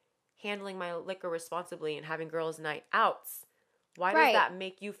handling my liquor responsibly and having girls' night outs, why Right. does that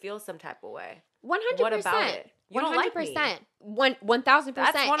make you feel some type of way? 100%. What about it? You don't like me. 1,000%.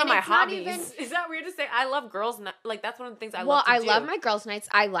 That's one of And my it's not hobbies. even- Is that weird to say? I love girls' night. Like, that's one of the things I well, love to I do. love my girls' nights.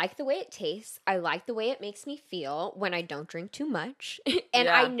 I like the way it tastes. I like the way it makes me feel when I don't drink too much. And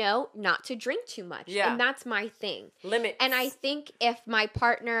Yeah. I know not to drink too much. Yeah. And that's my thing. limits. And I think if my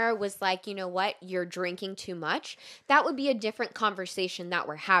partner was like, you know what, you're drinking too much, that would be a different conversation that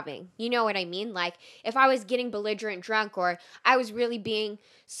we're having. You know what I mean? Like if I was getting belligerent drunk or I was really being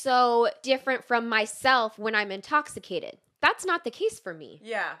so different from myself when I'm intoxicated. That's not the case for me.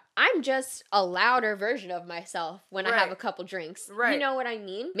 Yeah. I'm just a louder version of myself when I have Right. a couple drinks. Right. You know what I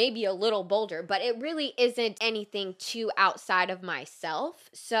mean? Maybe a little bolder, but it really isn't anything too outside of myself.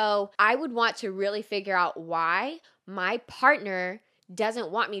 So I would want to really figure out why my partner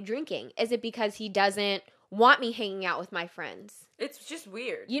doesn't want me drinking. Is it because he doesn't want me hanging out with my friends? It's just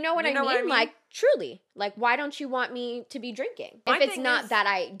weird. You know what I mean? Like, truly. Like, why don't you want me to be drinking? My If it's thing not is- that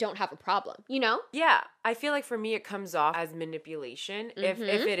I don't have a problem, you know? Yeah, I feel like for me it comes off as manipulation. If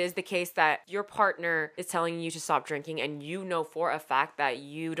it is the case that your partner is telling you to stop drinking and you know for a fact that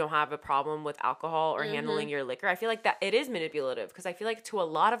you don't have a problem with alcohol or handling your liquor, I feel like that it is manipulative because I feel like to a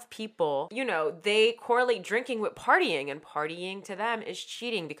lot of people, you know, they correlate drinking with partying and partying to them is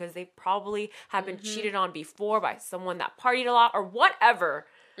cheating because they probably have been cheated on before by someone that partied a lot or whatever.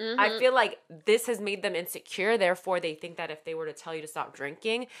 I feel like this has made them insecure. Therefore, they think that if they were to tell you to stop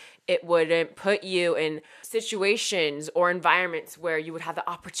drinking, it wouldn't put you in situations or environments where you would have the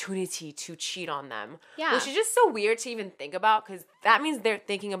opportunity to cheat on them. Yeah. Which is just so weird to even think about because that means they're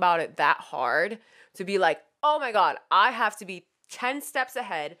thinking about it that hard to be like, oh my God, I have to be 10 steps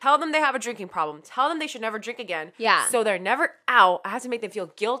ahead. Tell them they have a drinking problem. Tell them they should never drink again. Yeah. So they're never out. I have to make them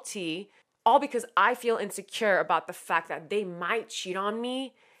feel guilty. All because I feel insecure about the fact that they might cheat on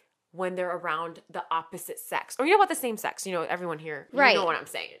me when they're around the opposite sex. Or you know what, the same sex. You know, everyone here, you Right. know what I'm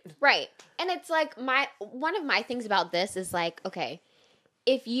saying. Right. And it's like one of my things about this is like, okay,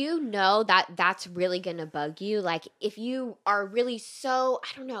 if you know that that's really going to bug you, like if you are really so,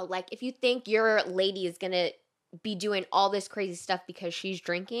 I don't know, like if you think your lady is going to be doing all this crazy stuff because she's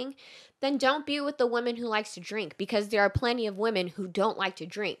drinking, then don't be with the woman who likes to drink because there are plenty of women who don't like to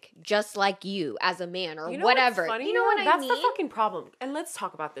drink, just like you as a man or You know whatever. What's funny? You know what I That's mean? the fucking problem. And let's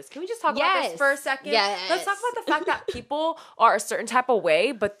talk about this. Can we just talk about this for a second? Yes. Let's talk about the fact that people are a certain type of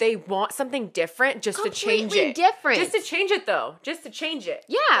way, but they want something different just to change Completely it. different. Just to change it though. Just to change it.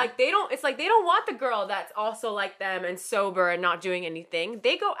 Yeah. Like they don't, it's like they don't want the girl that's also like them and sober and not doing anything.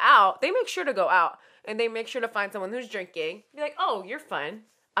 They go out, they make sure to go out and they make sure to find someone who's drinking. Be like, oh, you're fun.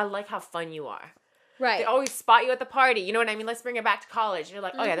 I like how fun you are. Right. They always spot you at the party. You know what I mean? Let's bring it back to college. You're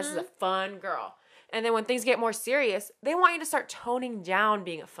like, oh yeah, this is a fun girl. And then when things get more serious, they want you to start toning down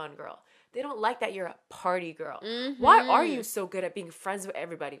being a fun girl. They don't like that you're a party girl. Why are you so good at being friends with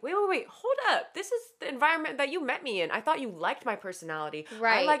everybody? Wait, hold up. This is the environment that you met me in. I thought you liked my personality.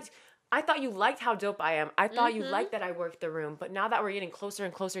 Right. I thought you liked how dope I am. I thought you liked that I worked the room. But now that we're getting closer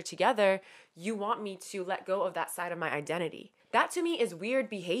and closer together, you want me to let go of that side of my identity. That to me is weird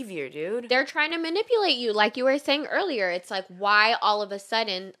behavior, dude. They're trying to manipulate you, like you were saying earlier. It's like, why all of a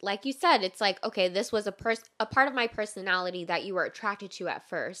sudden, like you said, it's like, okay, this was a part of my personality that you were attracted to at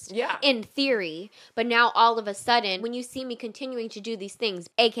first. Yeah. In theory. But now all of a sudden, when you see me continuing to do these things,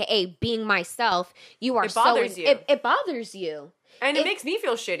 aka being myself, you are It bothers you. It bothers you. And it makes me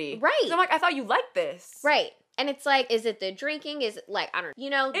feel shitty. Right. 'Cause I'm like, I thought you liked this. Right. And it's like, is it the drinking? Is it like, I don't know. You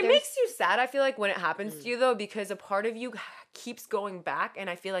know, It makes you sad, I feel like, when it happens to you, though, because a part of you keeps going back. And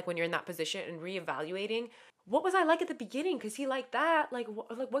I feel like when you're in that position and reevaluating, what was I like at the beginning? Because he liked that. Like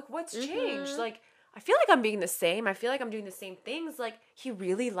what's changed? Like, I feel like I'm being the same. I feel like I'm doing the same things. Like, he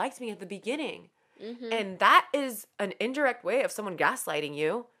really liked me at the beginning. And that is an indirect way of someone gaslighting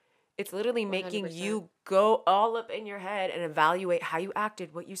you. It's literally making 100%. you go all up in your head and evaluate how you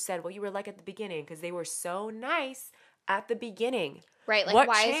acted, what you said, what you were like at the beginning, because they were so nice at the beginning. Right, like, What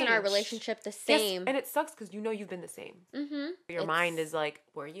why isn't our changed? relationship the Yes, same? and it sucks because you know you've been the same. Mm-hmm. Your mind is like,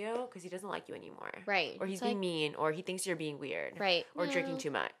 were you? Because he doesn't like you anymore. Right. Or he's It's being like- mean, or he thinks you're being weird. Right. Or drinking No,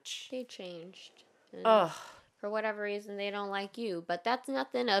 too much. They changed. And Ugh. for whatever reason, they don't like you. But that's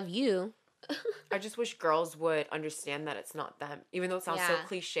nothing of you. I just wish girls would understand that it's not them. Even though it sounds so Yeah.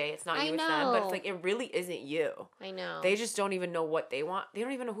 cliche, it's not I you, it's them. But know. it's like, it really isn't you. I know. They just don't even know what they want. They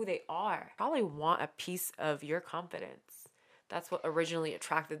don't even know who they are. Probably want a piece of your confidence. That's what originally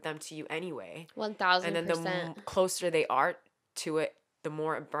attracted them to you anyway. 1,000%. And then the closer they are to it, the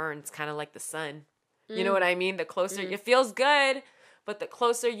more it burns, kind of like the sun. You know what I mean? The closer, it feels good, but the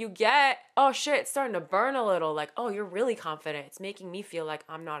closer you get, oh shit, it's starting to burn a little. Like, oh, you're really confident. It's making me feel like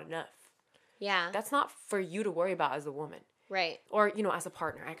I'm not enough. Yeah. That's not for you to worry about as a woman. Right. Or, as a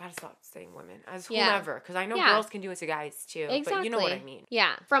partner. I gotta stop saying women. As Yeah. whomever. Because I know Yeah. girls can do it to guys too. Exactly. But you know what I mean.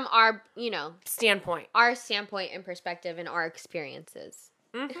 Yeah. From our, Standpoint. our standpoint and perspective and our experiences.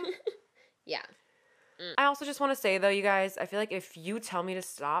 Mm-hmm. Yeah. I also just want to say, though, you guys, I feel like if you tell me to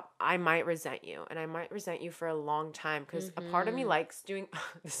stop, I might resent you. And I might resent you for a long time because a part of me likes doing...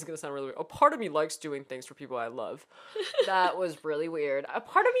 This is going to sound really weird. A part of me likes doing things for people I love. That was really weird. A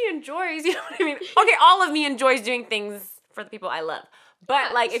part of me enjoys... You know what I mean? Okay, all of me enjoys doing things for the people I love.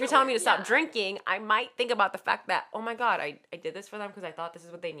 But, if you're telling me to stop drinking, I might think about the fact that, oh my God, I did this for them because I thought this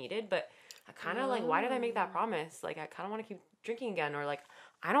is what they needed. But I kind of, why did I make that promise? I kind of want to keep drinking again. Or,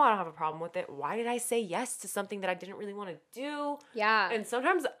 I know I don't have a problem with it. Why did I say yes to something that I didn't really want to do? Yeah. And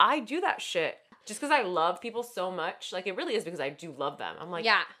sometimes I do that shit. Just because I love people so much. It really is because I do love them. I'm like,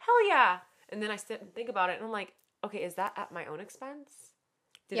 Yeah. hell yeah. And then I sit and think about it and I'm like, okay, is that at my own expense?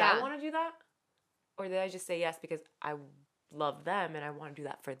 Did I want to do that? Or did I just say yes because I love them and I want to do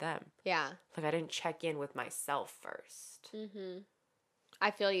that for them? Yeah. I didn't check in with myself first. Mm-hmm. I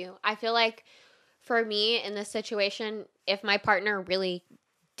feel you. I feel like for me in this situation, if my partner really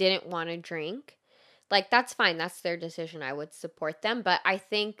didn't want to drink, that's fine. That's their decision. I would support them. But I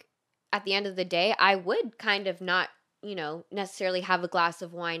think at the end of the day, I would kind of not, necessarily have a glass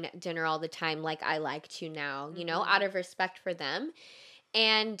of wine at dinner all the time like I like to now, out of respect for them.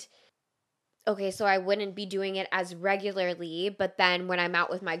 And okay, so I wouldn't be doing it as regularly, but then when I'm out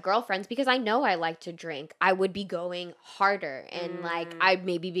with my girlfriends, because I know I like to drink, I would be going harder and I'd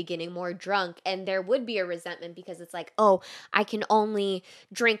maybe be getting more drunk, and there would be a resentment because it's like, oh, I can only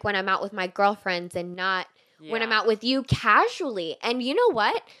drink when I'm out with my girlfriends and not when I'm out with you casually. And you know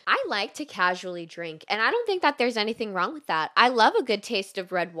what? I like to casually drink, and I don't think that there's anything wrong with that. I love a good taste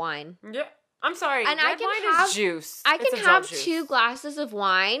of red wine. Yeah. I'm sorry. And red wine is juice. I It's can adult have juice. 2 glasses of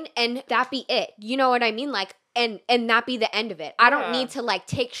wine and that be it. You know what I mean? And that be the end of it. I don't need to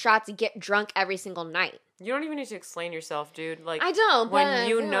take shots and get drunk every single night. You don't even need to explain yourself, dude. I don't. When but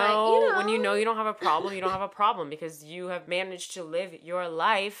you I feel know, when you know you don't have a problem, you don't have a problem because you have managed to live your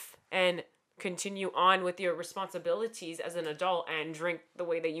life and continue on with your responsibilities as an adult and drink the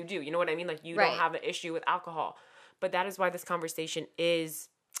way that you do. You know what I mean? You don't have an issue with alcohol. But that is why this conversation is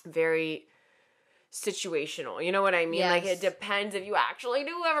very situational. You know what I mean? Yes. It depends if you actually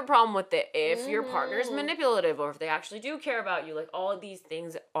do have a problem with it, if your partner's manipulative, or if they actually do care about you. All of these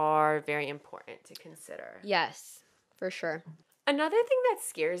things are very important to consider. Yes, for sure. Another thing that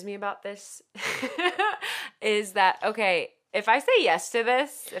scares me about this is that, okay, if I say yes to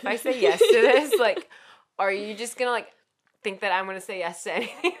this, are you just gonna think that I'm gonna say yes to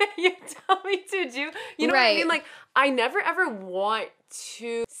anything that you tell me to do? You know what I mean? I never ever want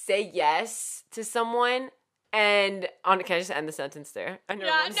to say yes to someone and can I just end the sentence there? I know.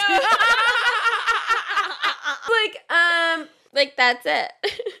 Yeah, no. That's it.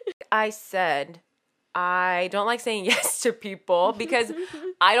 I said I don't like saying yes to people because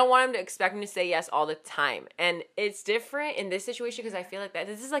I don't want them to expect me to say yes all the time. And it's different in this situation because I feel like that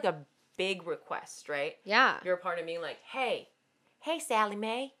this is a big request, right? Yeah. You're a part of being hey, Sally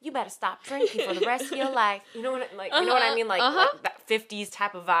Mae, you better stop drinking for the rest of your life. You know what, you know what I mean? That 50s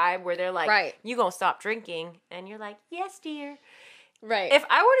type of vibe where they're right. You gonna stop drinking? And you're like, yes, dear. Right. If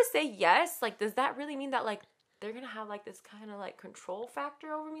I were to say yes, does that really mean that, they're gonna have, this kind of, control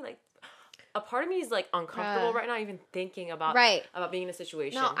factor over me? A part of me is, uncomfortable right now even thinking about being in a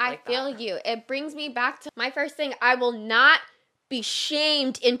situation I feel you. It brings me back to my first thing. I will not be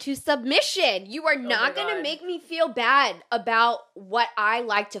shamed into submission. You are not going to make me feel bad about what I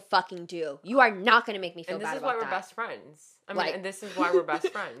like to fucking do. You are not going to make me feel bad about that. And this is why we're best friends. And this is why we're best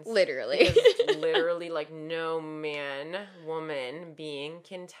friends. Literally. Because literally, no man, woman, being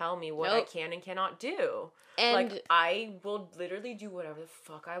can tell me what I can and cannot do. And I will literally do whatever the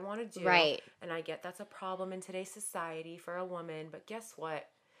fuck I want to do. Right. And I get that's a problem in today's society for a woman. But guess what?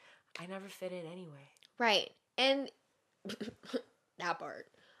 I never fit in anyway. Right. And that part.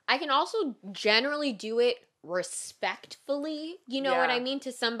 I can also generally do it respectfully. You know what I mean?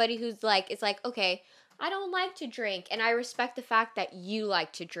 To somebody who's like, it's like, okay, I don't like to drink, and I respect the fact that you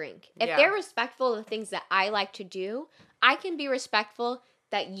like to drink. If they're respectful of the things that I like to do, I can be respectful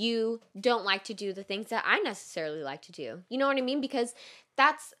that you don't like to do the things that I necessarily like to do. You know what I mean? Because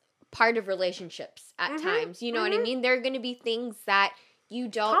that's part of relationships at times. You know what I mean? There are going to be things that you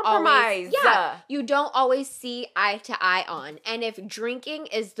don't always you don't always see eye to eye on. And if drinking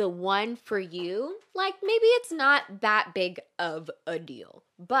is the one for you, like maybe it's not that big of a deal.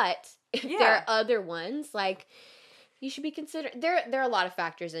 But if there are other ones, like you should be considering. There are a lot of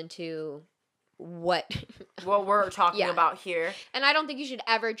factors into what we're talking about here. And I don't think you should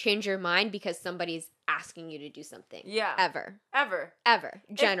ever change your mind because somebody's asking you to do something. Yeah. Ever.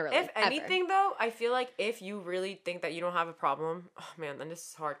 Generally. If anything, though, I feel like if you really think that you don't have a problem, oh man, then this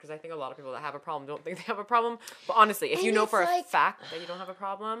is hard because I think a lot of people that have a problem don't think they have a problem. But honestly, if you know for a fact that you don't have a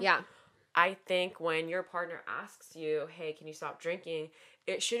problem, I think when your partner asks you, hey, can you stop drinking?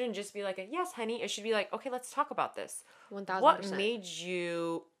 It shouldn't just be like a yes, honey. It should be like, okay, let's talk about this. 1000%. What made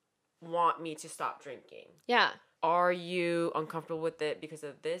you want me to stop drinking? Yeah. Are you uncomfortable with it because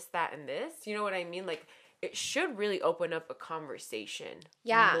of this, that, and this? You know what I mean? Like, it should really open up a conversation.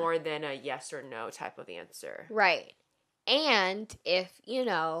 Yeah. More than a yes or no type of answer. Right. And if, you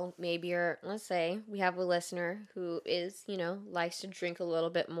know, maybe let's say we have a listener who is, you know, likes to drink a little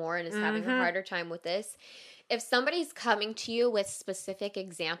bit more and is having a harder time with this. If somebody's coming to you with specific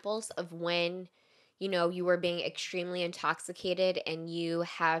examples of when, you know, you were being extremely intoxicated and you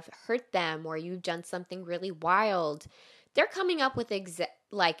have hurt them or you've done something really wild, they're coming up with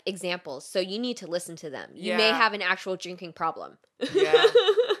examples. So you need to listen to them. You may have an actual drinking problem. Yeah.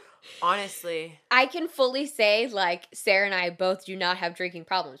 Honestly. I can fully say, like, Sarah and I both do not have drinking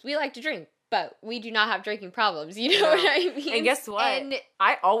problems. We like to drink, but we do not have drinking problems. You know what I mean? And guess what?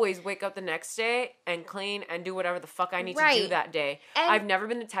 I always wake up the next day and clean and do whatever the fuck I need to do that day. And I've never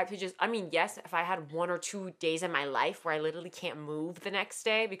been the type to just, I mean, yes, if I had 1 or 2 days in my life where I literally can't move the next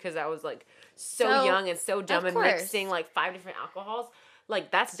day because I was, like, so young and so dumb and mixing, like, 5 different alcohols,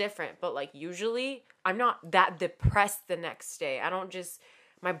 like, that's different. But, like, usually I'm not that depressed the next day. I don't just...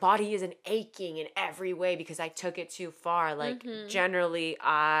 My body isn't aching in every way because I took it too far. Like, generally,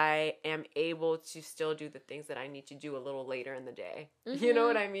 I am able to still do the things that I need to do a little later in the day. You know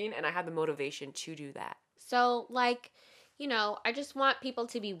what I mean? And I have the motivation to do that. So, like, you know, I just want people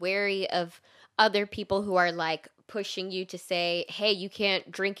to be wary of other people who are, like, pushing you to say, hey, you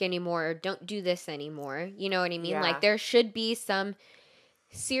can't drink anymore or don't do this anymore. You know what I mean? Yeah. Like, there should be some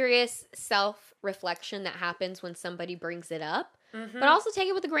serious self-reflection that happens when somebody brings it up. But also take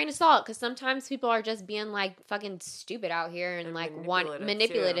it with a grain of salt because sometimes people are just being like fucking stupid out here and like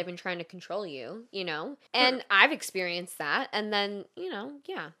manipulative and trying to control you, you know? And I've experienced that. And then, you know,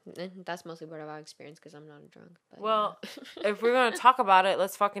 that's mostly what I've experienced because I'm not a drunk. But, well, if we're going to talk about it,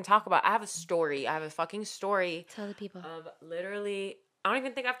 let's fucking talk about it. I have a story. I have a fucking story. Tell the people. Of literally... I don't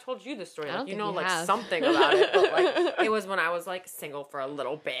even think I've told you the story. Like, you know, like something about it. But like, it was when I was like single for a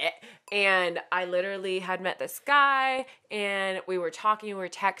little bit. And I literally had met this guy and we were talking, we were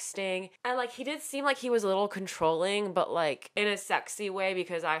texting. And like, he did seem like he was a little controlling, but like in a sexy way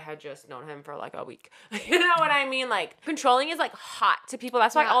because I had just known him for like a week. You know what I mean? Like, controlling is like hot to people.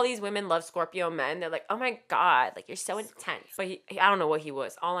 That's why all these women love Scorpio men. They're like, oh my God, like you're so intense. But I don't know what he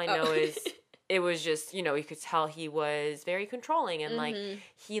was. All I know is... It was just, you know, you could tell he was very controlling and, like,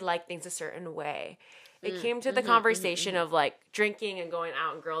 he liked things a certain way. It came to the conversation of, like, drinking and going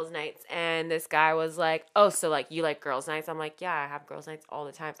out on girls' nights. And this guy was like, oh, so, like, you like girls' nights? I'm like, yeah, I have girls' nights all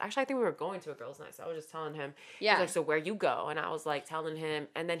the time. Actually, I think we were going to a girls' night. So I was just telling him. Yeah. He's like, so where you go? And I was, like, telling him.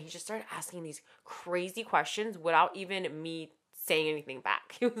 And then he just started asking these crazy questions without even me saying anything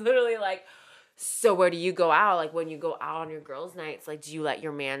back. He was literally like... So where do you go out? Like, when you go out on your girls' nights, like, do you let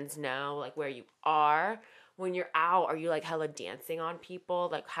your mans know, like, where you are? When you're out, are you, like, hella dancing on people?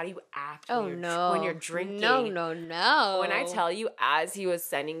 Like, how do you act when you're drinking? No. When I tell you, as he was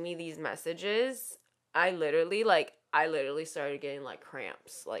sending me these messages, I literally started getting, like,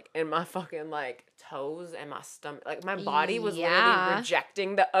 cramps, like, in my fucking, like, toes and my stomach. Like, my body was literally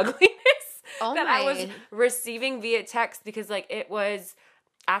rejecting the ugliness I was receiving via text because, like, it was...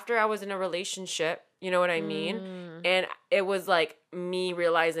 After I was in a relationship, you know what I mean? And it was, like, me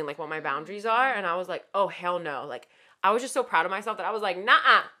realizing, like, what my boundaries are. And I was like, oh, hell no. Like, I was just so proud of myself that I was like,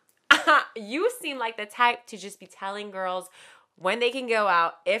 nah, you seem like the type to just be telling girls when they can go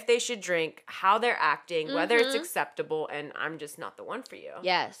out, if they should drink, how they're acting, whether it's acceptable, and I'm just not the one for you.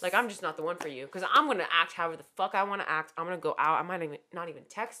 Yes. Like, I'm just not the one for you. Because I'm going to act however the fuck I want to act. I'm going to go out. I might not even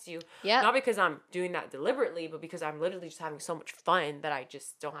text you. Yeah. Not because I'm doing that deliberately, but because I'm literally just having so much fun that I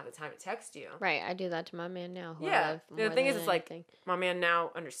just don't have the time to text you. Right. I do that to my man now. Who I Yeah. love The more thing is, than it's like, anything. my man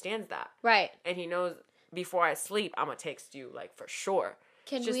now understands that. Right. And he knows before I sleep, I'm going to text you, like, for sure.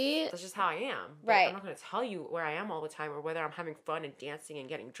 Can That's we? That's just how I am. But Right. I'm not going to tell you where I am all the time or whether I'm having fun and dancing and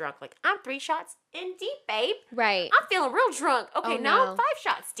getting drunk. Like, I'm 3 shots in deep, babe. Right. I'm feeling real drunk. Okay, Oh, now no. I'm 5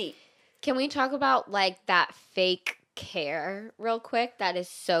 shots deep. Can we talk about like that fake care real quick that is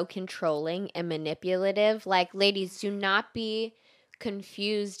so controlling and manipulative? Like, ladies, do not be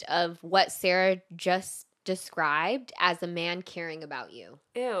confused of what Sarah just described as a man caring about you.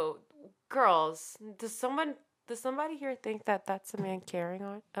 Ew. Girls, does somebody here think that that's a man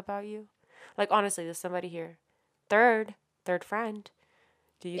caring about you? Like, honestly, does somebody here? Third friend.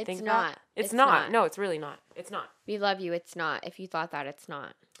 Do you It's think not. that? It's It's not. not. No, it's really not. It's not. We love you. It's not. If you thought that, it's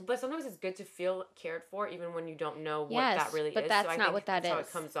not. But sometimes it's good to feel cared for even when you don't know what Yes, that really but is. that's So I not think what that that's how is.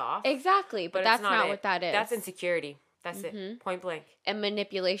 it comes off. Exactly, but it's that's not it. what that is. That's insecurity. That's Mhm. it. Point blank. And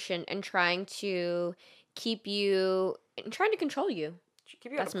manipulation and trying to keep you and trying to control you.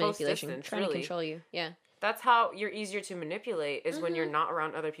 Keep you That's at a close manipulation. distance, Trying really. to control you. Yeah. That's how you're easier to manipulate is when you're not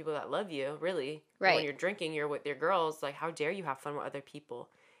around other people that love you, really. Right. When you're drinking, you're with your girls. Like, how dare you have fun with other people?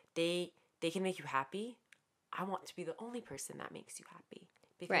 They can make you happy. I want to be the only person that makes you happy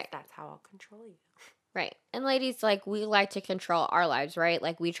because Right. that's how I'll control you. Right. And ladies, like, we like to control our lives, right?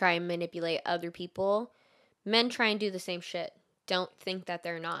 Like, we try and manipulate other people. Men try and do the same shit. Don't think that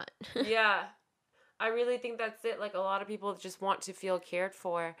they're not. Yeah. I really think that's it. Like, a lot of people just want to feel cared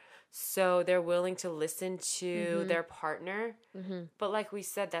for, so they're willing to listen to their partner. Mm-hmm. But like we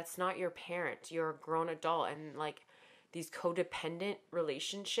said, that's not your parent. You're a grown adult. And like these codependent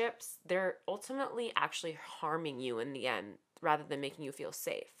relationships, they're ultimately actually harming you in the end rather than making you feel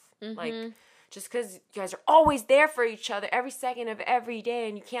safe. Like, just because you guys are always there for each other every second of every day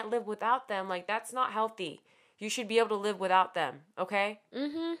and you can't live without them, like, that's not healthy. You should be able to live without them, okay?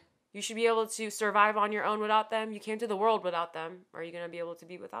 Mm-hmm. You should be able to survive on your own without them. You came to the world without them. Are you going to be able to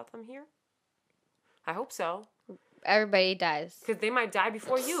be without them here? I hope so. Everybody does. Because they might die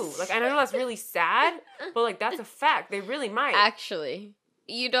before you. Like, I know that's really sad, but, like, that's a fact. They really might. Actually,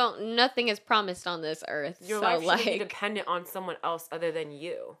 nothing is promised on this earth. Your so, life like, shouldn't be dependent on someone else other than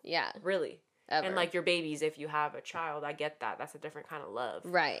you. yeah. Really. Ever. And, like, your babies, if you have a child, I get that. That's a different kind of love.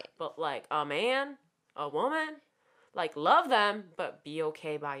 Right. But, like, a man, a woman, like, love them, but be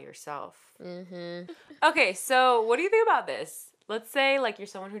okay by yourself. Mm-hmm. Okay, so what do you think about this? Let's say, like, you're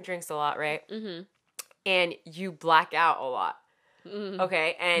someone who drinks a lot, right? Mm-hmm. And you black out a lot.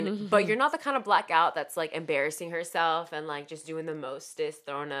 Okay, and but you're not the kind of blackout that's like embarrassing herself and like just doing the mostest,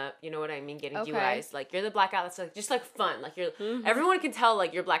 throwing up, you know what I mean, getting Okay. DUIs. Like, you're the blackout that's like just like fun. Like, you're everyone can tell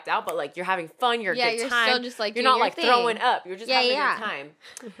like you're blacked out, but like you're having fun, you're a good you're time. still just like you're doing not your like thing. throwing up. You're just having a Yeah. good time.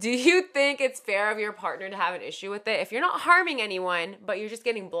 Do you think it's fair of your partner to have an issue with it? If you're not harming anyone, but you're just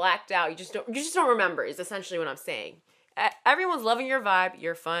getting blacked out, you just don't remember is essentially what I'm saying. Everyone's loving your vibe,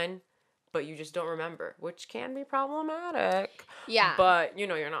 you're fun, but you just don't remember, which can be problematic. Yeah. But, you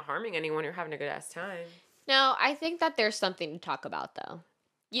know, you're not harming anyone. You're having a good ass time. No, I think that there's something to talk about, though.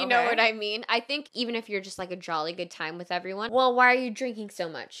 You know Okay. what I mean? I think even if you're just like a jolly good time with everyone, well, why are you drinking so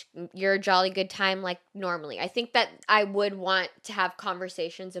much? You're a jolly good time like normally. I think that I would want to have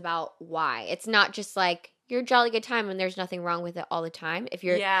conversations about why. It's not just like you're a jolly good time and there's nothing wrong with it all the time. If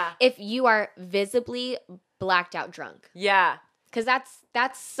you are visibly blacked out drunk. Yeah. Because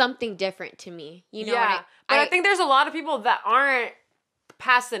that's something different to me. You know yeah. what But I think there's a lot of people that aren't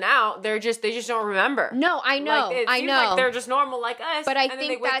passing out. They just don't remember. No, I know. Like, it I seems know. like they're just normal like us. But I and think then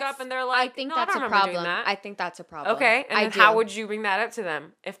they wake that's up and they're like, I think no, that's I don't a remember doing problem. that. I think that's a problem. Okay. And I then do. how would you bring that up to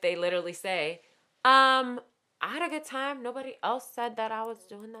them if they literally say, I had a good time. Nobody else said that I was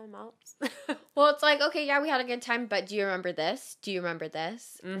doing the most. Well, it's like, okay, yeah, we had a good time, but do you remember this? Do you remember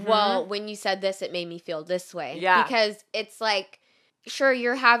this? Mhm. Well, when you said this, it made me feel this way. Yeah. Because it's like, sure,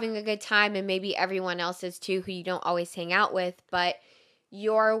 you're having a good time, and maybe everyone else is too, who you don't always hang out with, but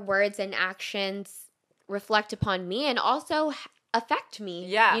your words and actions reflect upon me and also affect me.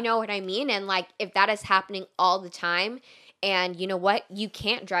 Yeah. You know what I mean? And like, if that is happening all the time, and you know what? You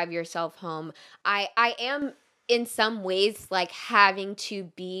can't drive yourself home. I am in some ways like having to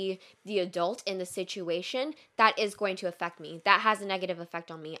be the adult in the situation. That is going to affect me. That has a negative effect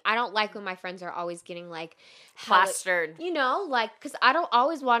on me. I don't like when my friends are always getting like Plastered. you know, like, because I don't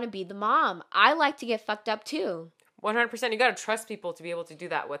always want to be the mom. I like to get fucked up too. 100%. You got to trust people to be able to do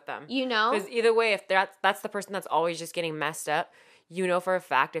that with them. You know? Because either way, if that's the person that's always just getting messed up, you know for a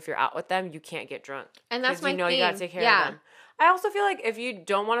fact if you're out with them, you can't get drunk. And that's my you know thing. You got to take care of them. I also feel like if you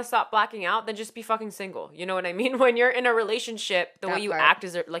don't want to stop blacking out, then just be fucking single. You know what I mean? When you're in a relationship, the way you act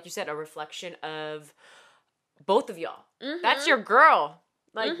is, like you said, a reflection of both of y'all. Mm-hmm. That's your girl.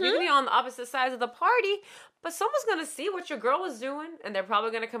 Like, you can be on the opposite sides of the party, but someone's going to see what your girl was doing, and they're probably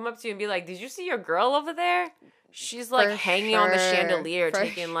going to come up to you and be like, did you see your girl over there? She's, like, hanging on the chandelier,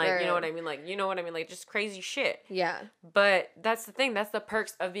 taking, like, you know what I mean? Like, like, just crazy shit. Yeah. But that's the thing. That's the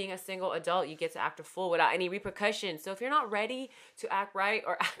perks of being a single adult. You get to act a fool without any repercussions. So if you're not ready to act right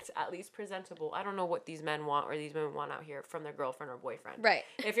or act at least presentable, I don't know what these men want or these women want out here from their girlfriend or boyfriend. Right.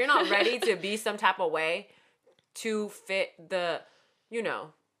 If you're not ready to be some type of way to fit the,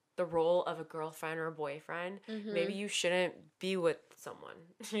 the role of a girlfriend or a boyfriend, maybe you shouldn't be with someone.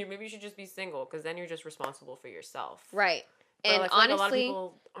 Maybe you should just be single, because then you're just responsible for yourself. Right. But and honestly, like a lot of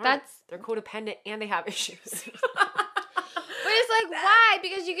people aren't. They're codependent and they have issues. But it's like, why?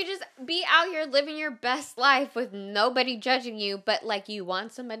 Because you could just be out here living your best life with nobody judging you, but like you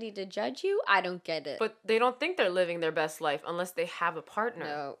want somebody to judge you? I don't get it. But they don't think they're living their best life unless they have a partner.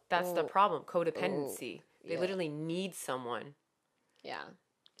 No. That's the problem. Codependency. They literally need someone. Yeah.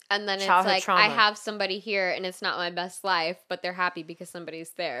 And then Childhood it's like, trauma. I have somebody here and it's not my best life, but they're happy because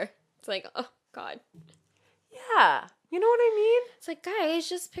somebody's there. It's like, oh, God. Yeah. You know what I mean? It's like, guys,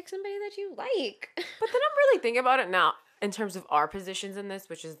 just pick somebody that you like. But then I'm really thinking about it now in terms of our positions in this,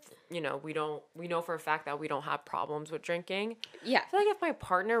 which is, we know for a fact that we don't have problems with drinking. Yeah. I feel like if my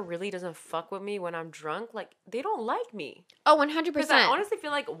partner really doesn't fuck with me when I'm drunk, like, they don't like me. Oh, 100%. Because I honestly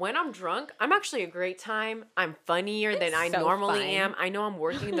feel like when I'm drunk, I'm actually a great time. I'm funnier than I normally am. I know I'm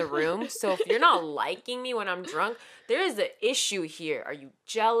working the room. So if you're not liking me when I'm drunk, there is an issue here. Are you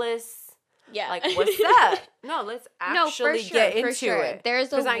jealous? Yeah. Like, what's that? No, let's actually get into it.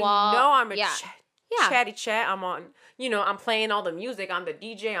 There's a wall. Because I know I'm a Yeah. chatty chat. I'm on, I'm playing all the music. I'm the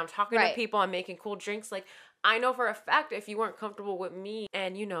DJ. I'm talking to people. I'm making cool drinks. Like, I know for a fact if you weren't comfortable with me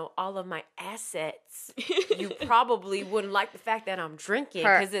and, all of my assets, you probably wouldn't like the fact that I'm drinking.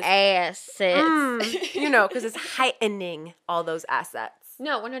 Because it's assets. Because it's heightening all those assets.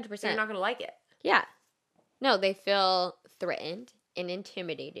 No, 100%. You're not going to like it. Yeah. No, they feel threatened and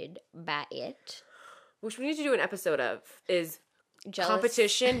intimidated by it. Which we need to do an episode of is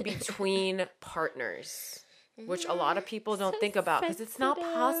competition between partners. Which a lot of people don't think about because it's not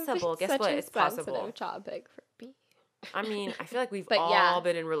possible. Guess what? It's possible. Topic for me. I mean, I feel like we've all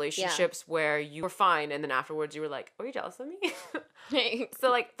been in relationships where you were fine and then afterwards you were like, "Oh, you're jealous of me?"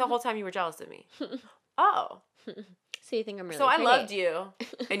 So like the whole time you were jealous of me. Oh. So you think I'm really So pretty. I loved you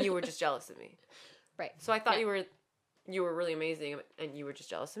and you were just jealous of me. Right. So I thought you were really amazing and you were just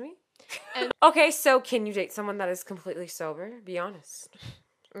jealous of me. Okay, so can you date someone that is completely sober? Be honest.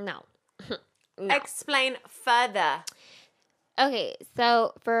 No. Explain further. Okay,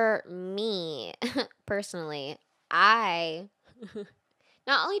 so for me personally, I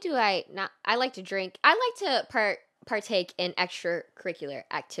not only do I like to drink, I like to partake in extracurricular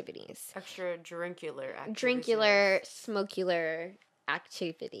activities. Extra-drinkular activities. Drinkular, smokular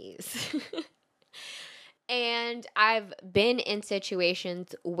activities. And I've been in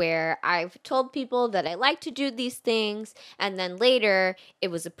situations where I've told people that I like to do these things, and then later it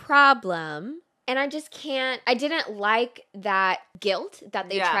was a problem. And I just I didn't like that guilt that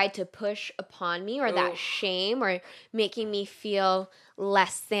they tried to push upon me, or that shame, or making me feel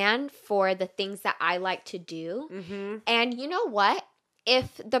less than for the things that I like to do. Mm-hmm. And you know what?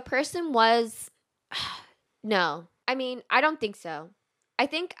 If the person was, no, I mean, I don't think so. I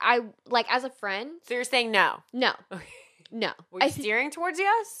think as a friend. So you're saying no? No. Okay. No. Were you steering towards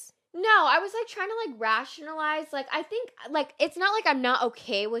yes? No, I was trying to rationalize. I think it's not like I'm not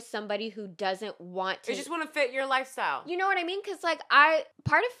okay with somebody who doesn't want to. They just want to fit your lifestyle. You know what I mean? Because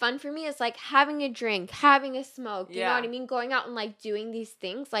part of fun for me is having a drink, having a smoke. You know what I mean? Going out and doing these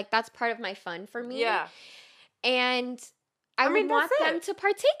things. That's part of my fun for me. Yeah. And I would want them to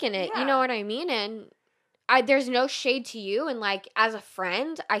partake in it. Yeah. You know what I mean? And there's no shade to you, and as a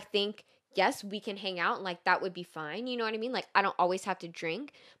friend, I think yes, we can hang out and that would be fine. You know what I mean? I don't always have to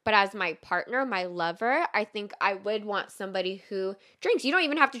drink, but as my partner, my lover, I think I would want somebody who drinks. You don't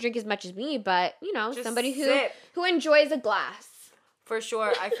even have to drink as much as me, but just somebody who enjoys a glass. For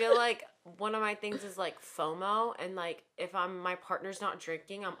sure. I feel like one of my things is FOMO, and if my partner's not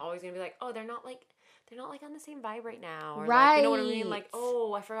drinking, I'm always gonna be oh, they're they're not like on the same vibe right now, or Right. like, you know what I mean? Like,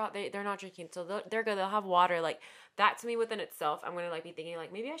 oh, I forgot they're not drinking, so they're good. They'll have water. Like that to me within itself, I'm gonna like be thinking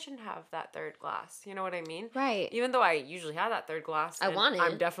like maybe I shouldn't have that third glass. You know what I mean? Right. Even though I usually have that third glass, I want it.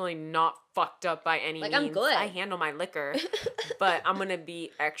 I'm definitely not fucked up by any Like, means. I'm good. I handle my liquor, but I'm gonna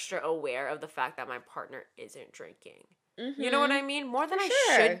be extra aware of the fact that my partner isn't drinking. Mm-hmm. You know what I mean? More than For I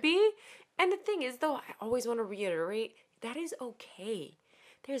sure. should be. And the thing is, though, I always want to reiterate that is okay.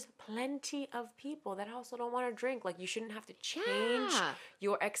 There's plenty of people that also don't want to drink. Like, you shouldn't have to change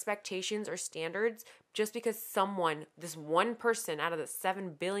your expectations or standards just because someone, this one person out of the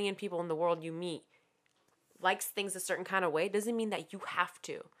 7 billion people in the world you meet, likes things a certain kind of way. Doesn't mean that you have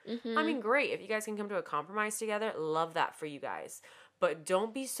to. Mm-hmm. I mean, great. If you guys can come to a compromise together, love that for you guys. But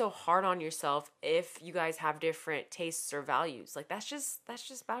don't be so hard on yourself if you guys have different tastes or values. Like, that's just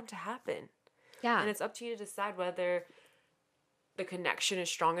bound to happen. Yeah. And it's up to you to decide whether the connection is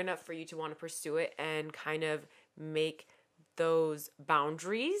strong enough for you to want to pursue it and kind of make those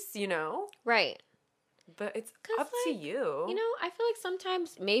boundaries, you know? Right. But it's 'Cause, up to you. You know, I feel like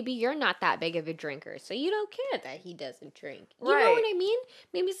sometimes maybe you're not that big of a drinker, so you don't care that he doesn't drink. You know Right. what I mean?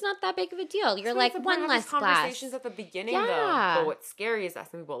 Maybe it's not that big of a deal. You're So like, it's the point one of less these glass. conversations at the beginning, though. Yeah. But what's scary is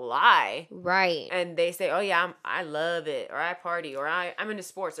that some people lie. Right. And they say, oh, yeah, I love it, or I party, or I'm into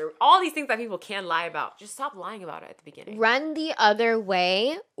sports, or all these things that people can lie about. Just stop lying about it at the beginning. Run the other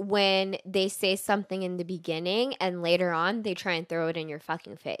way when they say something in the beginning and later on they try and throw it in your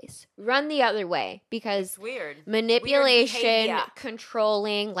fucking face. Run the other way because It's weird. manipulation, Weird behavior.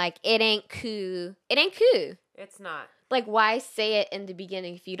 controlling, like it ain't cool. It ain't cool. It's not. Like, why say it in the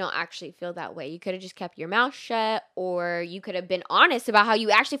beginning if you don't actually feel that way? You could have just kept your mouth shut, or you could have been honest about how you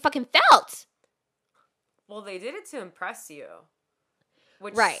actually fucking felt. Well, they did it to impress you.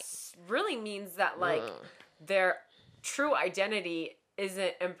 Which Right. really means that, like, their true identity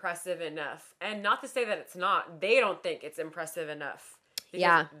isn't impressive enough. And not to say that it's not. They don't think it's impressive enough. Because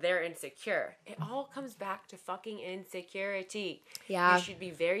Yeah. they're insecure. It all comes back to fucking insecurity. Yeah. You should be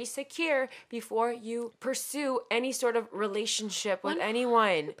very secure before you pursue any sort of relationship with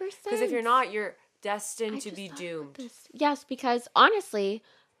anyone. 100%. Because if you're not, you're destined I to just be thought about doomed. this. Yes, because honestly,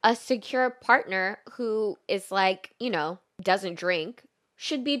 a secure partner who is like, you know, doesn't drink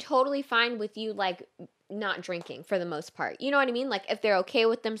should be totally fine with you, like, not drinking for the most part. You know what I mean? Like, if they're okay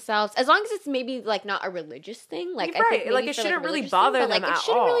with themselves, as long as it's maybe like not a religious thing. Like, Right. I think maybe Like, it for, shouldn't a really religious bother thing, but, them like, at it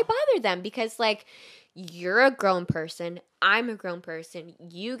shouldn't really all. bother them because, like, you're a grown person. I'm a grown person.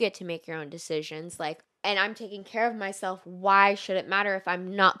 You get to make your own decisions. Like, and I'm taking care of myself. Why should it matter if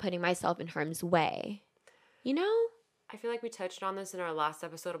I'm not putting myself in harm's way? You know? I feel like we touched on this in our last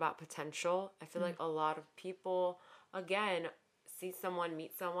episode about potential. I feel like a lot of people, again, see someone,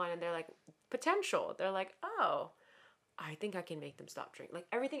 meet someone, and they're like, potential. They're like, oh, I think I can make them stop drinking. Like,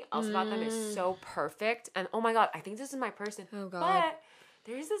 everything else about them is so perfect. And, oh my God, I think this is my person. Oh, God. But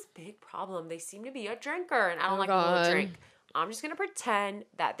there's this big problem. They seem to be a drinker, and I don't Oh, like people God. to drink. I'm just going to pretend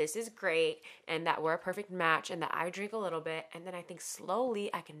that this is great and that we're a perfect match and that I drink a little bit. And then I think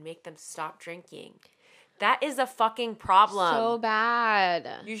slowly I can make them stop drinking. That is a fucking problem. So bad.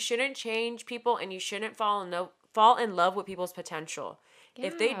 You shouldn't change people, and you shouldn't fall in love with people's potential. Yeah.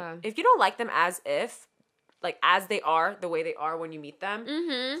 If you don't like them as they are, the way they are when you meet them,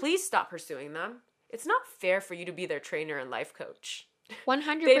 Mm-hmm. please stop pursuing them. It's not fair for you to be their trainer and life coach. 100%.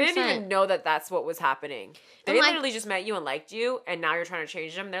 They didn't even know that that's what was happening. They And, like- literally just met you and liked you, and now you're trying to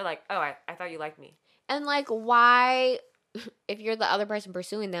change them. They're like, oh, I thought you liked me. And, like, why, if you're the other person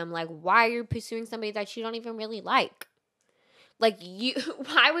pursuing them, like, why are you pursuing somebody that you don't even really like? Like,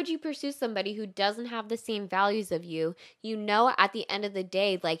 why would you pursue somebody who doesn't have the same values of you? You know, at the end of the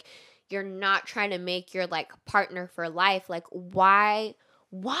day, like, you're not trying to make your, like, partner for life. Like, why?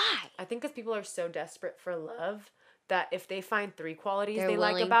 I think because people are so desperate for love that if they find 3 qualities They're they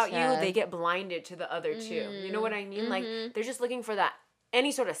like willing about to- you, they get blinded to the other 2. You know what I mean? Like, they're just looking for that,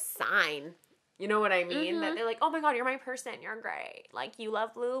 any sort of sign. You know what I mean? That they're like, oh my God, you're my person. You're great. Like, you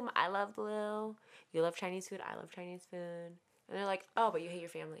love blue. I love blue. You love Chinese food. I love Chinese food. And they're like, oh, but you hate your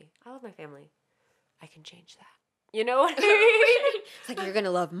family. I love my family. I can change that. You know what I mean? It's like, you're going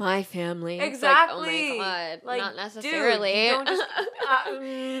to love my family. Exactly. It's like, oh my God. Like, not dude, necessarily. you don't just,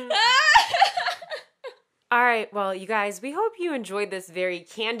 All right, well, you guys, we hope you enjoyed this very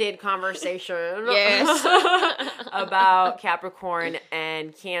candid conversation Yes. about Capricorn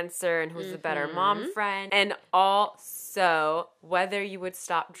and Cancer and who's the better mom friend. And also whether you would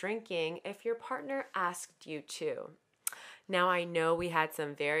stop drinking if your partner asked you to. Now, I know we had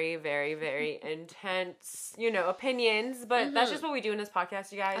some very, very, very intense, opinions, but that's just what we do in this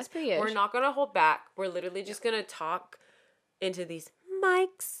podcast, you guys. That's pretty huge. We're not going to hold back. We're literally just going to talk into these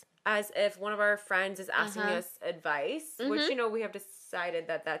mics as if one of our friends is asking us advice, which, you know, we have decided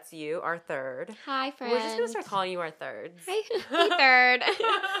that that's you, our third. Hi, friend. We're just going to start calling you our thirds. Hey, third.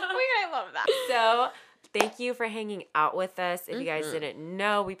 I love that. So thank you for hanging out with us. If you guys didn't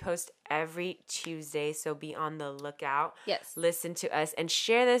know, we post every Tuesday, so be on the lookout. Yes. Listen to us and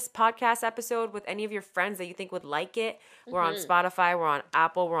share this podcast episode with any of your friends that you think would like it. We're on Spotify, we're on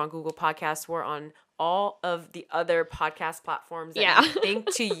Apple, we're on Google Podcasts, we're on all of the other podcast platforms that you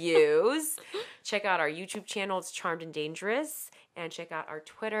think to use. Check out our YouTube channel. It's Charmed and Dangerous. And check out our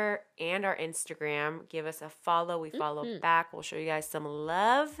Twitter and our Instagram. Give us a follow. We follow back. We'll show you guys some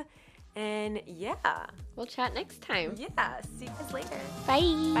love. And yeah. We'll chat next time. Yeah. See you guys later. Bye.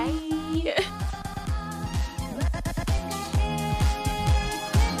 Bye.